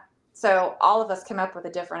 da-da-da-da. So all of us came up with a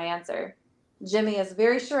different answer. Jimmy is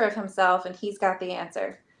very sure of himself, and he's got the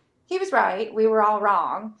answer. He was right. We were all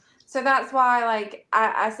wrong. So that's why, like,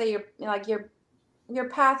 I say your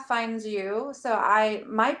path finds you. So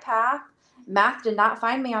my path, math did not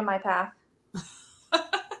find me on my path.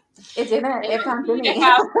 It didn't. It found me. You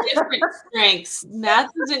have different strengths. Math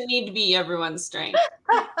doesn't need to be everyone's strength.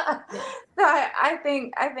 So I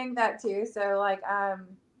think that too. So like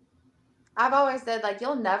I've always said, like,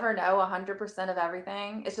 you'll never know 100% of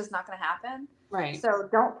everything. It's just not going to happen. Right. So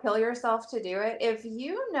don't kill yourself to do it. If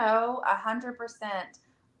you know 100%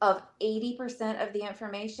 of 80% of the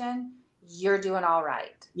information, you're doing all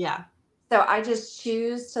right. Yeah. So I just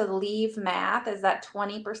choose to leave math as that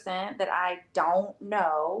 20% that I don't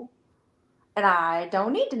know, and I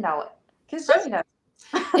don't need to know it because Jimmy knows.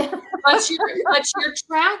 But you're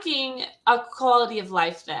tracking a quality of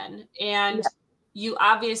life then, and you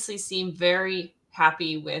obviously seem very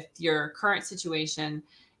happy with your current situation.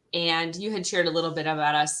 And you had shared a little bit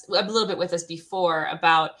with us before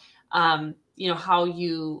about how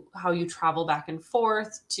you travel back and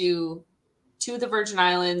forth to the Virgin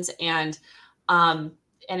Islands, and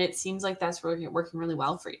it seems like that's working really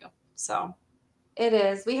well for you. So it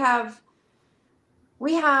is. We have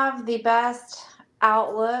the best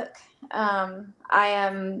outlook.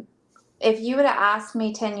 If you would have asked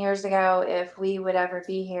me 10 years ago if we would ever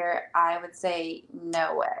be here, I would say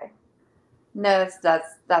no way. No,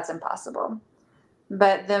 that's impossible.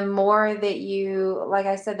 But the more that you, like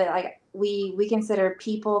I said, that like we consider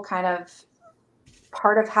people kind of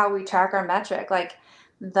part of how we track our metric. Like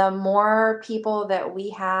the more people that we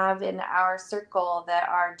have in our circle that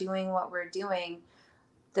are doing what we're doing,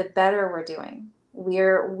 the better we're doing.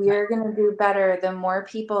 We're going to do better. The more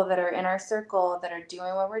people that are in our circle that are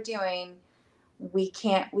doing what we're doing, we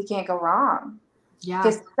can't go wrong. Yeah.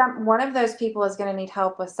 Because one of those people is going to need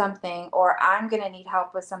help with something, or I'm going to need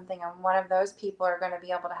help with something, and one of those people are going to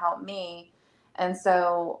be able to help me. And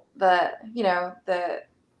so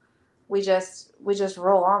we just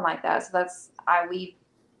roll on like that. So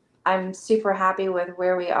I'm super happy with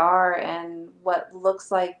where we are and what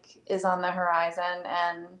looks like is on the horizon,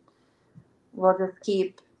 and we'll just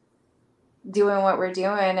keep doing what we're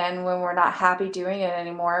doing. And when we're not happy doing it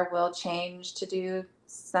anymore, we'll change to do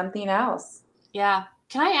something else. Yeah.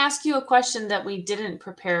 Can I ask you a question that we didn't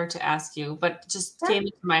prepare to ask you, but just came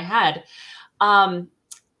into my head?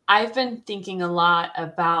 I've been thinking a lot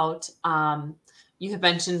about, you have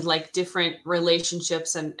mentioned like different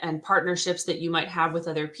relationships and partnerships that you might have with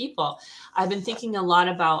other people. I've been thinking a lot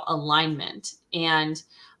about alignment and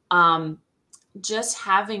just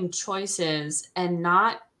having choices and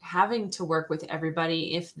not having to work with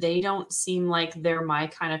everybody if they don't seem like they're my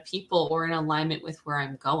kind of people or in alignment with where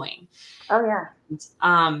I'm going. Oh yeah.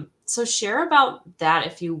 So share about that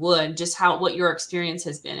if you would, just what your experience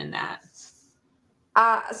has been in that.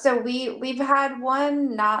 So we've had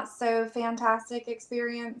one not so fantastic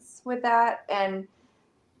experience with that, and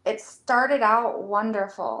it started out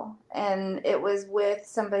wonderful, and it was with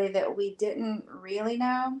somebody that we didn't really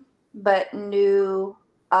know, but knew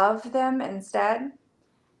of them instead,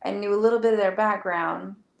 and knew a little bit of their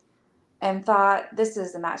background, and thought this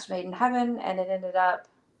is a match made in heaven, and it ended up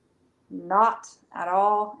not at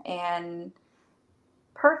all. And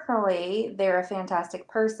personally, they're a fantastic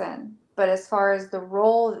person, but as far as the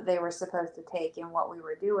role that they were supposed to take in what we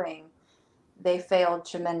were doing, they failed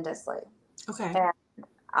tremendously. Okay.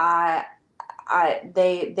 And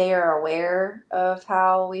they are aware of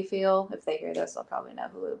how we feel. If they hear this, they'll probably know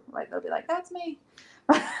who. Like, they'll be like, "That's me."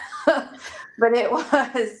 But it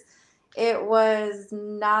was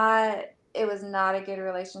not a good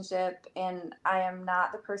relationship, and I am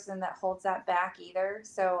not the person that holds that back either.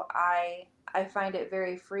 So I find it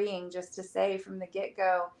very freeing just to say from the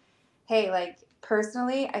get-go, hey, like,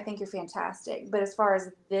 personally, I think you're fantastic, but as far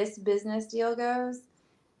as this business deal goes,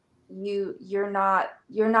 you're not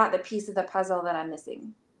the piece of the puzzle that I'm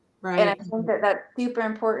missing. Right. And I think that that's super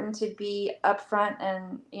important to be upfront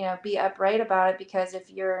and, be upright about it, because if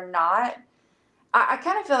you're not, I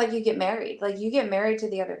kind of feel like you get married. Like, you get married to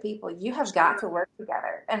the other people. You have got to work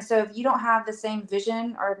together. And so if you don't have the same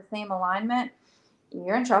vision or the same alignment,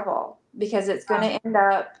 you're in trouble, because it's going to end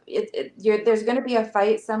up, there's going to be a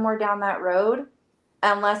fight somewhere down that road,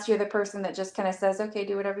 unless you're the person that just kind of says, okay,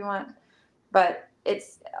 do whatever you want. But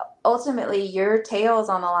it's ultimately your tail's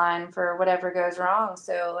on the line for whatever goes wrong.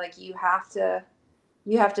 So like, you have to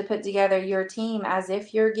put together your team as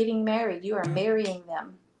if you're getting married. You are marrying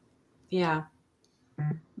them. Yeah.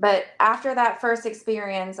 But after that first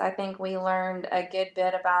experience, I think we learned a good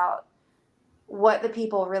bit about what the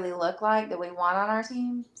people really look like that we want on our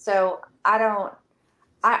team. So I'm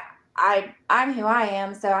who I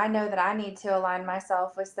am. So I know that I need to align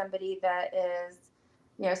myself with somebody that is,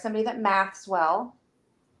 somebody that maths well.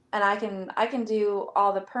 And I can do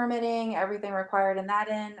all the permitting, everything required in that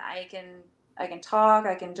end. I can talk,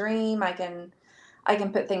 I can dream, I can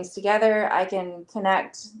put things together. I can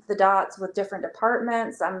connect the dots with different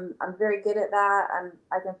departments. I'm very good at that.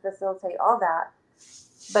 I can facilitate all that.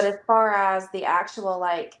 But as far as the actual,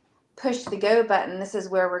 like, push the go button, this is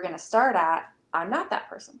where we're going to start at, I'm not that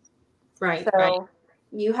person. Right. So right.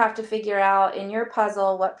 You have to figure out in your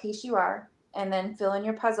puzzle what piece you are, and then fill in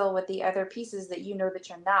your puzzle with the other pieces that you know that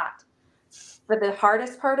you're not. But the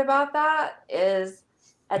hardest part about that is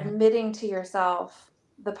admitting to yourself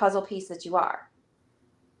the puzzle piece that you are.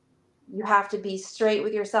 You have to be straight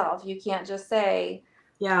with yourself. You can't just say,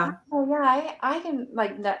 yeah, "Oh yeah, I can,"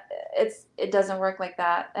 like, it doesn't work like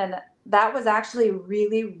that. And that was actually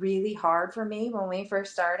really, really hard for me when we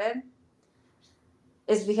first started,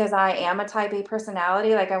 is because I am a type A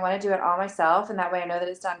personality. Like, I want to do it all myself, and that way I know that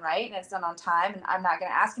it's done right and it's done on time, and I'm not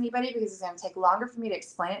going to ask anybody, because it's going to take longer for me to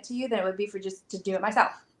explain it to you than it would be for just to do it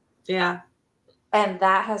myself. Yeah. And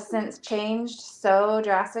that has since changed so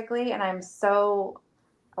drastically, and I'm so,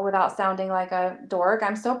 without sounding like a dork,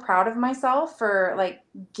 I'm so proud of myself for, like,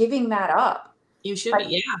 giving that up. You should Like,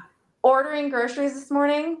 be. Yeah. ordering groceries this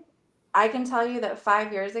morning, I can tell you that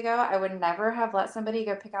 5 years ago, I would never have let somebody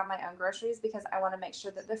go pick out my own groceries, because I want to make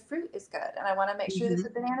sure that the fruit is good, and I want to make sure that the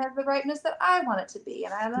banana is the ripeness that I want it to be,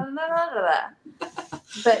 and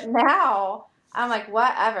But now I'm like,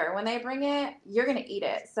 whatever. When they bring it, you're gonna eat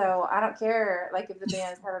it. So I don't care, like, if the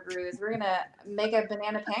bananas have a bruise. We're gonna make a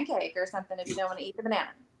banana pancake or something if you don't want to eat the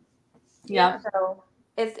banana. Yeah. So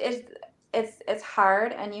it's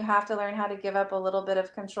hard, and you have to learn how to give up a little bit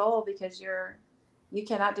of control because you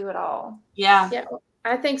cannot do it all. Yeah. Yeah.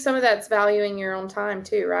 I think some of that's valuing your own time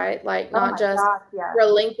too, right? Like Oh not my just gosh, yes.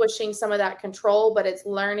 relinquishing some of that control, but it's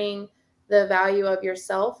learning the value of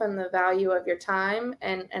yourself and the value of your time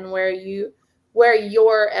and where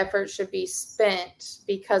your effort should be spent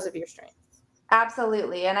because of your strength.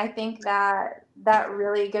 Absolutely. And I think that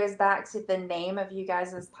really goes back to the name of you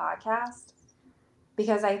guys' podcast,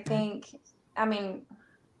 because I think, I mean,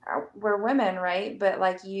 we're women, right? But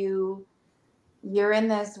like you're in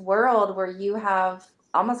this world where you have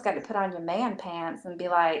almost got to put on your man pants and be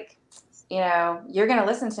like, you're going to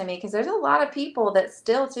listen to me, because there's a lot of people that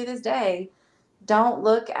still to this day don't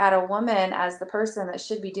look at a woman as the person that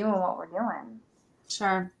should be doing what we're doing.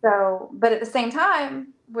 Sure. So, but at the same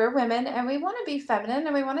time, we're women and we want to be feminine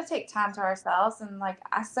and we want to take time to ourselves. And like,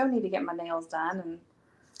 I so need to get my nails done.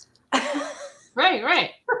 And Right.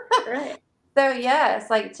 Right. so yes,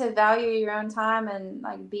 like to value your own time and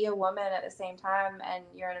like be a woman at the same time, and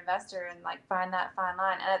you're an investor, and like find that fine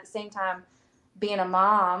line. And at the same time, being a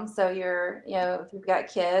mom. So you're, if you've got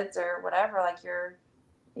kids or whatever, like your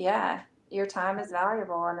time is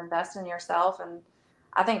valuable, and invest in yourself. And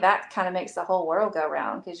I think that kind of makes the whole world go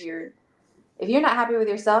round, because if you're not happy with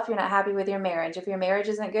yourself, you're not happy with your marriage. If your marriage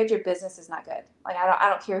isn't good, your business is not good. Like I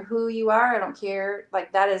don't care who you are. I don't care.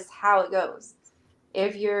 Like that is how it goes.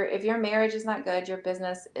 If your marriage is not good, your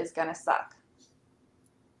business is gonna suck.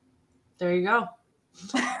 There you go.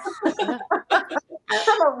 From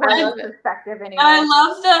a woman's perspective, anyway.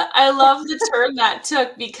 I love the turn that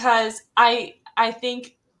took, because I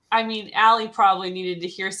think, I mean, Allie probably needed to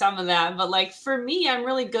hear some of that, but like for me, I'm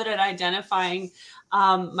really good at identifying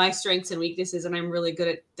my strengths and weaknesses, and I'm really good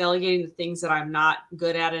at delegating the things that I'm not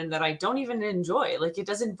good at and that I don't even enjoy. Like it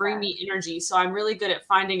doesn't bring me energy. So I'm really good at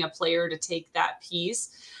finding a player to take that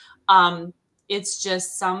piece. It's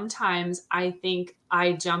just sometimes I think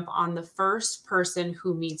I jump on the first person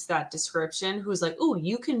who meets that description, who's like, "Oh,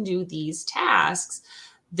 you can do these tasks.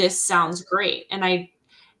 This sounds great." And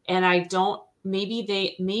I don't, maybe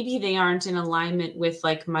they aren't in alignment with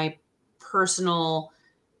like my personal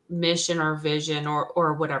mission or vision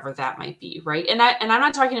or whatever that might be, right? And I'm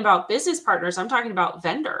not talking about business partners, I'm talking about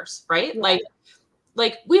vendors, right? Yeah.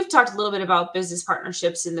 Like we've talked a little bit about business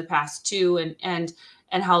partnerships in the past too, and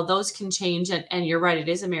how those can change. And you're right, it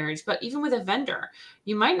is a marriage, but even with a vendor,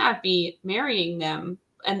 you might not be marrying them.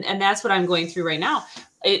 And that's what I'm going through right now.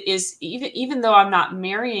 It is, even though I'm not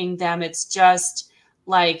marrying them, it's just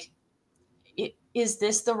like, is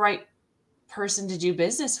this the right person to do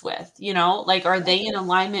business with? Like, are they in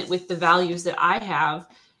alignment with the values that I have?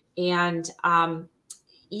 And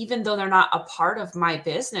even though they're not a part of my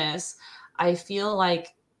business, I feel like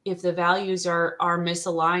if the values are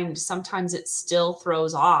misaligned, sometimes it still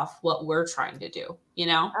throws off what we're trying to do,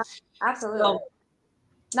 Absolutely. So,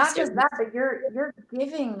 not just that, but you're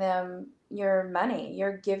giving them your money,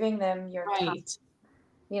 you're giving them your time.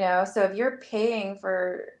 So if you're paying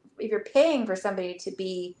for somebody to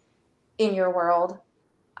be in your world,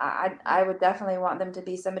 I would definitely want them to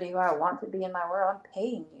be somebody who I want to be in my world. I'm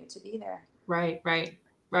paying you to be there. Right.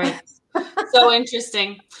 So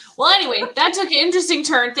interesting. Well, anyway, that took an interesting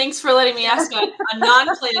turn. Thanks for letting me ask a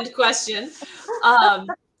non-planned question.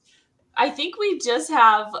 I think we just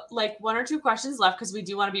have like one or two questions left, because we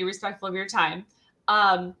do want to be respectful of your time.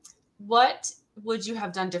 What would you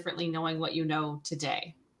have done differently knowing what you know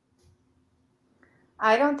today?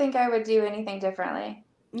 I don't think I would do anything differently.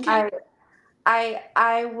 Okay.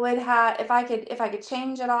 I would have, if I could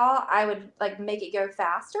change it all, I would like make it go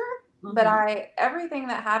faster. Mm-hmm. But everything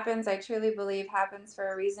that happens, I truly believe happens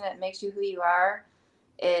for a reason. It makes you who you are.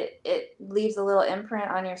 It leaves a little imprint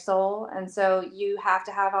on your soul, and so you have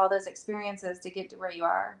to have all those experiences to get to where you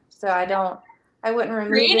are. So I wouldn't remove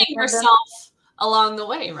Creating yourself along the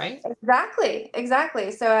way, right?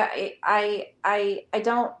 Exactly. So I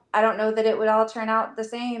don't know that it would all turn out the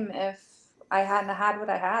same if I hadn't had what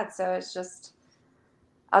I had. So it's just,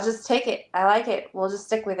 I'll just take it. I like it. We'll just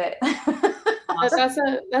stick with it.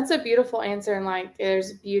 That's a beautiful answer. And like,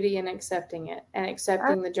 there's beauty in accepting it and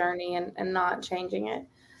accepting the journey and not changing it.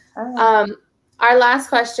 Our last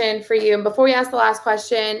question for you, and before we ask the last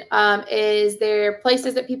question, is there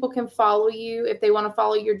places that people can follow you if they want to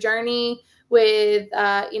follow your journey with,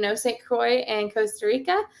 St. Croix and Costa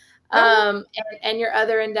Rica, and your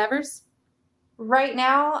other endeavors? Right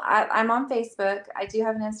now, I'm on Facebook. I do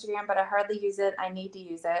have an Instagram, but I hardly use it. I need to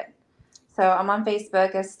use it. So I'm on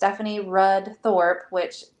Facebook as Stephanie Rudd Thorpe,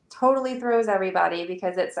 which totally throws everybody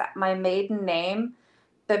because it's my maiden name.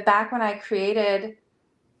 But back when I created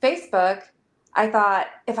Facebook, I thought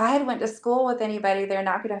if I had went to school with anybody, they're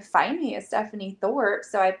not going to find me as Stephanie Thorpe.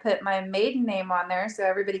 So I put my maiden name on there so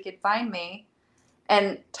everybody could find me.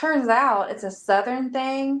 And turns out it's a Southern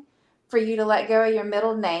thing for you to let go of your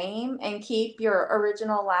middle name and keep your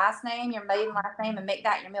original last name, your maiden last name, and make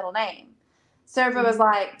that your middle name. So everybody was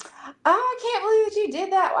like, oh, I can't believe that you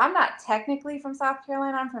did that. Well, I'm not technically from South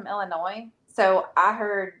Carolina. I'm from Illinois. So I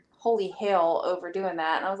heard holy hell over doing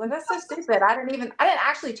that. And I was like, that's so stupid. I didn't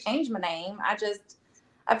actually change my name. I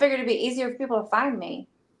figured it'd be easier for people to find me.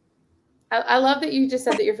 I love that you just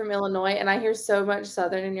said that you're from Illinois, and I hear so much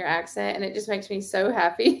Southern in your accent, and it just makes me so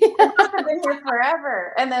happy. I've been here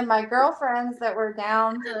forever. And then my girlfriends that were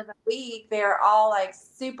down for the week, they're all like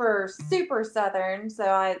super, super Southern.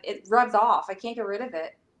 So it rubs off. I can't get rid of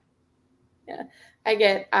it. Yeah, I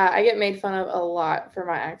get made fun of a lot for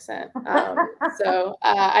my accent. So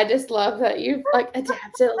I just love that you've like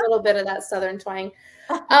adapted a little bit of that Southern twang.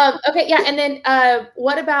 Okay, yeah, and then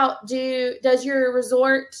what about does your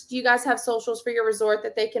resort? Do you guys have socials for your resort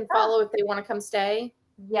that they can follow if they want to come stay?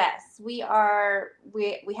 Yes, we are.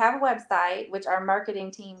 We have a website which our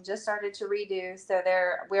marketing team just started to redo. So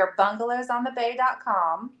we're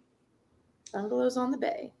bungalowsonthebay.com. Bungalows on the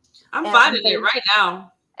Bay. I'm finding it right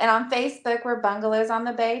now. And on Facebook, we're Bungalows on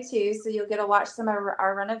the Bay too. So you'll get to watch some of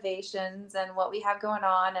our renovations and what we have going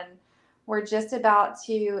on. And we're just about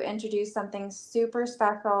to introduce something super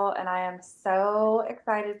special. And I am so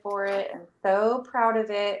excited for it and so proud of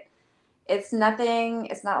it. It's not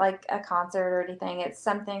like a concert or anything. It's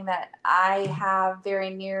something that I have very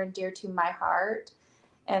near and dear to my heart.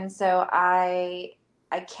 And so I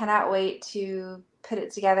cannot wait to put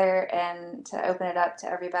it together and to open it up to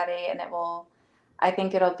everybody. And I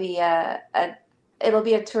think it'll be a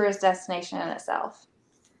tourist destination in itself.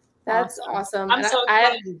 That's awesome. I'm so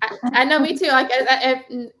excited. I know, me too. Like,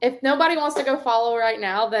 if nobody wants to go follow right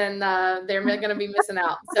now, then they're going to be missing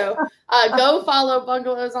out. So go follow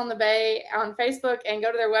Bungalows on the Bay on Facebook and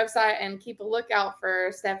go to their website and keep a lookout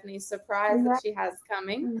for Stephanie's surprise that she has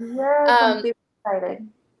coming. Yes, I'm super excited.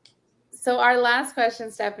 So our last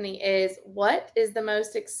question, Stephanie, is what is the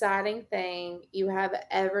most exciting thing you have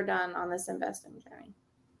ever done on this investing journey?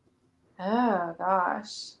 Oh,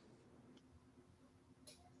 gosh.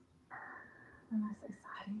 The most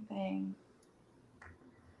exciting thing.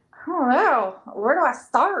 I don't know. Where do I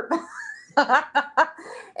start?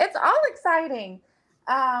 It's all exciting.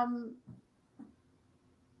 I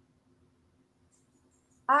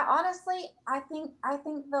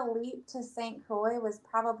think the leap to St. Croix was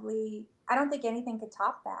probably, I don't think anything could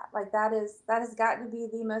top that. Like that has got to be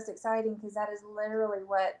the most exciting because that is literally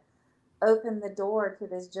what opened the door to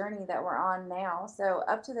this journey that we're on now. So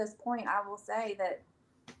up to this point, I will say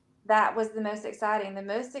that was the most exciting. The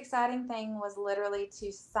most exciting thing was literally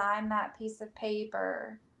to sign that piece of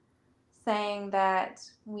paper saying that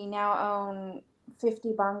we now own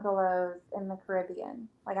 50 bungalows in the Caribbean.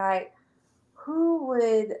 Like I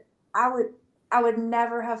would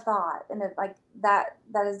never have thought, and that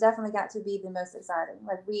has definitely got to be the most exciting.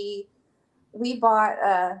 Like we bought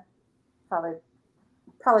probably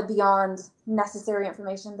beyond necessary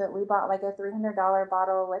information, but we bought like a $300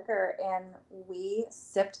 bottle of liquor and we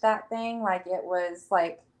sipped that thing like it was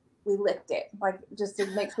like we licked it, like just to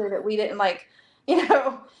make sure that we didn't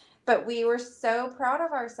but we were so proud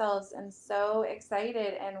of ourselves and so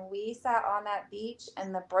excited. And we sat on that beach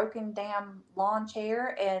in the broken damn lawn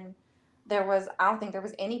chair, and I don't think there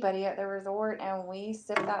was anybody at the resort, and we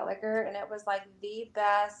sipped that liquor, and it was like the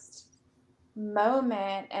best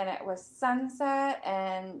moment. And it was sunset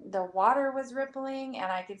and the water was rippling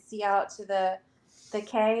and I could see out to the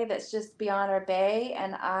cay that's just beyond our bay,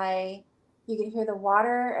 and you can hear the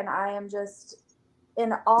water, and I am just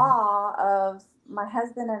in awe of my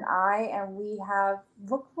husband and I, and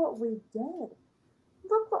look what we did.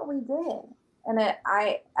 And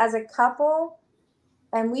as a couple,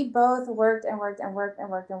 and we both worked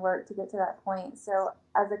to get to that point. So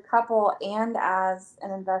as a couple and as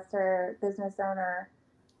an investor, business owner,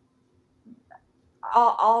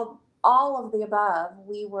 all of the above,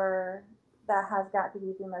 that has got to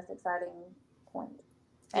be the most exciting point.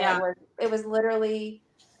 And yeah. It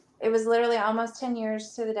was literally almost 10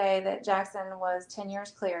 years to the day that Jackson was 10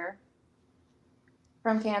 years clear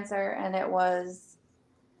from cancer. And it was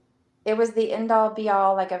the end all be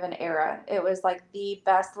all like of an era. It was like the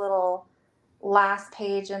best little last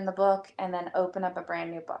page in the book, and then open up a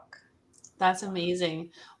brand new book. That's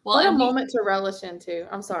amazing. Well, what a moment to relish into.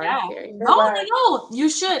 I'm sorry, yeah. Carrie. No, you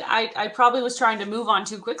should. I probably was trying to move on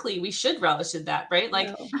too quickly. We should relish in that, right?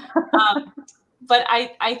 Like, no. But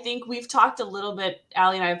I think we've talked a little bit,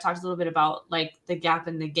 Allie and I have talked a little bit about like the gap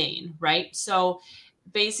and the gain, right? So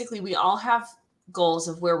basically we all have goals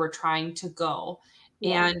of where we're trying to go.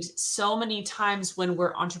 Yeah. And so many times when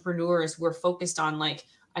we're entrepreneurs, we're focused on like,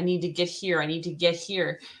 I need to get here, I need to get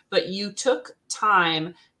here. But you took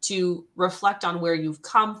time to reflect on where you've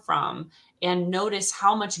come from and notice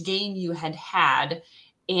how much gain you had had,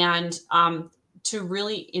 and to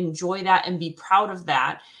really enjoy that and be proud of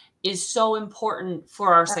that is so important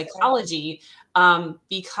for our psychology,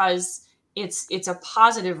 because it's a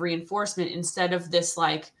positive reinforcement instead of this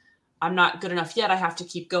like, I'm not good enough yet, I have to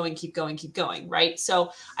keep going, keep going, keep going, right?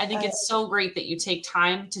 So I think it's so great that you take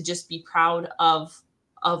time to just be proud of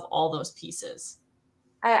all those pieces.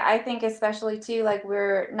 I think especially too, like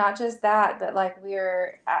we're not just that, but like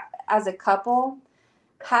we're as a couple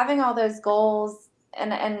having all those goals,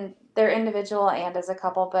 and they're individual and as a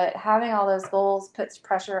couple, but having all those goals puts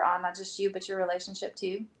pressure on not just you, but your relationship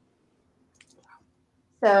too.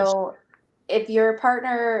 So if your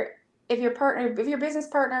partner, if your business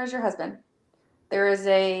partner is your husband,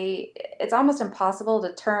 it's almost impossible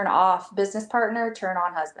to turn off business partner, turn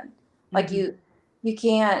on husband. Like you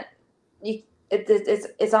can't,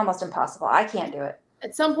 it's almost impossible. I can't do it.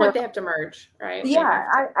 At some point, they have to merge, right? Yeah,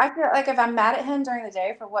 I feel like if I'm mad at him during the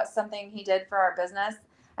day for something he did for our business,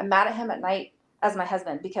 I'm mad at him at night as my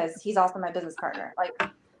husband because he's also my business partner. Like,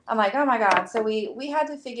 I'm like, oh my God. So we had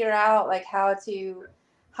to figure out like how to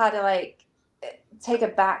like take a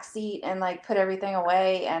back seat and like put everything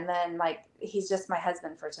away, and then like he's just my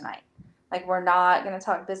husband for tonight. Like we're not gonna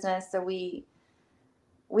talk business. So we'll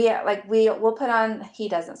put on, he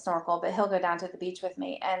doesn't snorkel, but he'll go down to the beach with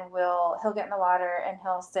me, and he'll get in the water and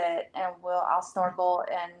he'll sit, and I'll snorkel,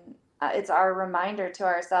 and it's our reminder to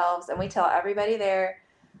ourselves, and we tell everybody there,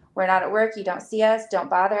 we're not at work, you don't see us, don't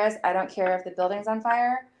bother us, I don't care if the building's on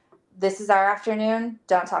fire, this is our afternoon,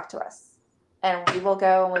 don't talk to us. And we will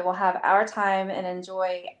go and we will have our time and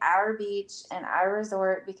enjoy our beach and our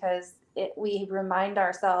resort, because we remind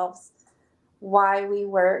ourselves why we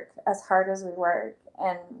work as hard as we work.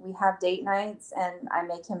 And we have date nights, and I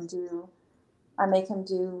make him do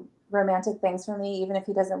romantic things for me, even if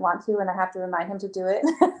he doesn't want to, and I have to remind him to do it.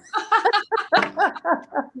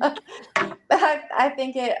 But I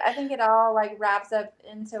think it all like wraps up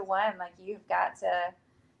into one. Like you've got to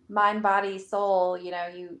mind, body, soul. You know,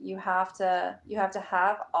 you have to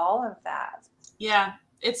have all of that. Yeah,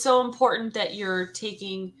 it's so important that you're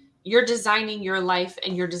designing your life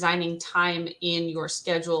and you're designing time in your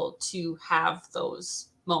schedule to have those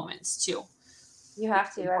moments too. You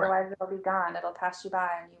have to, otherwise it'll be gone. It'll pass you by,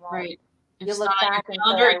 and you won't. Right. You'll look back and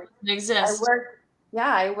say,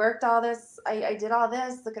 I worked all this. I did all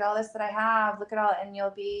this. Look at all this that I have. Look at all, and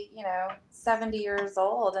you'll be, 70 years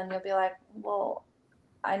old, and you'll be like, well,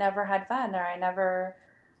 I never had fun, or I never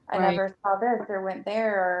saw this or went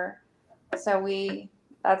there, or so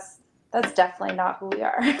that's definitely not who we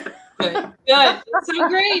are. Good. So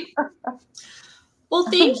great. Well,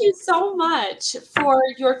 thank you so much for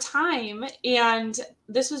your time. And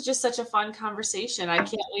this was just such a fun conversation. I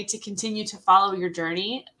can't wait to continue to follow your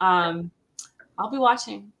journey. I'll be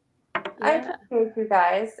watching. I appreciate you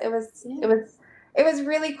guys. It was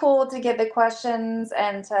really cool to get the questions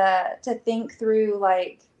and to think through,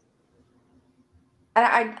 like,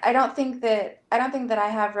 I don't think that I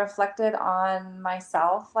have reflected on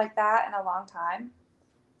myself like that in a long time.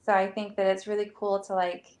 So I think that it's really cool to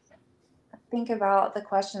like think about the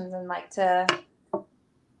questions and like I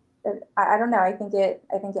don't know. I think it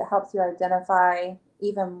helps you identify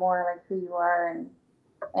even more like who you are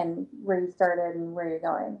and where you started and where you're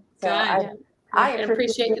going. So I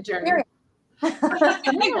appreciate the journey. Well,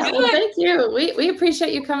 thank you. We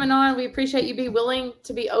appreciate you coming on. We appreciate you be willing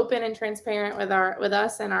to be open and transparent with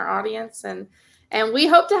us and our audience, and we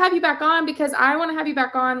hope to have you back on, because I want to have you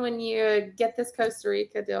back on when you get this Costa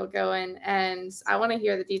Rica deal going, and I want to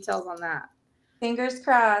hear the details on that. Fingers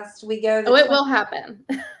crossed. We go. It will happen.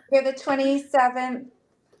 We're the 27th.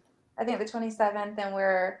 I think the 27th, and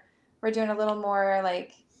we're doing a little more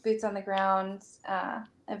like boots on the ground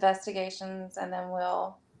investigations, and then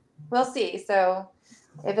we'll see. So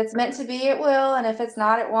if it's meant to be, it will, and if it's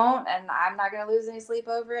not, it won't. And I'm not going to lose any sleep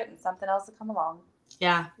over it, and something else will come along.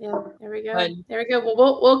 Yeah. There we go. Good. There we go.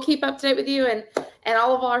 Well, we'll keep up to date with you, and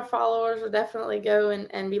all of our followers will definitely go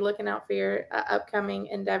and be looking out for your upcoming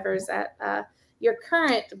endeavors at your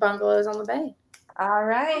current bungalows on the bay. All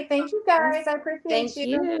right. Thank you guys. I appreciate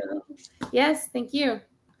you. Thank you. Yes. Thank you.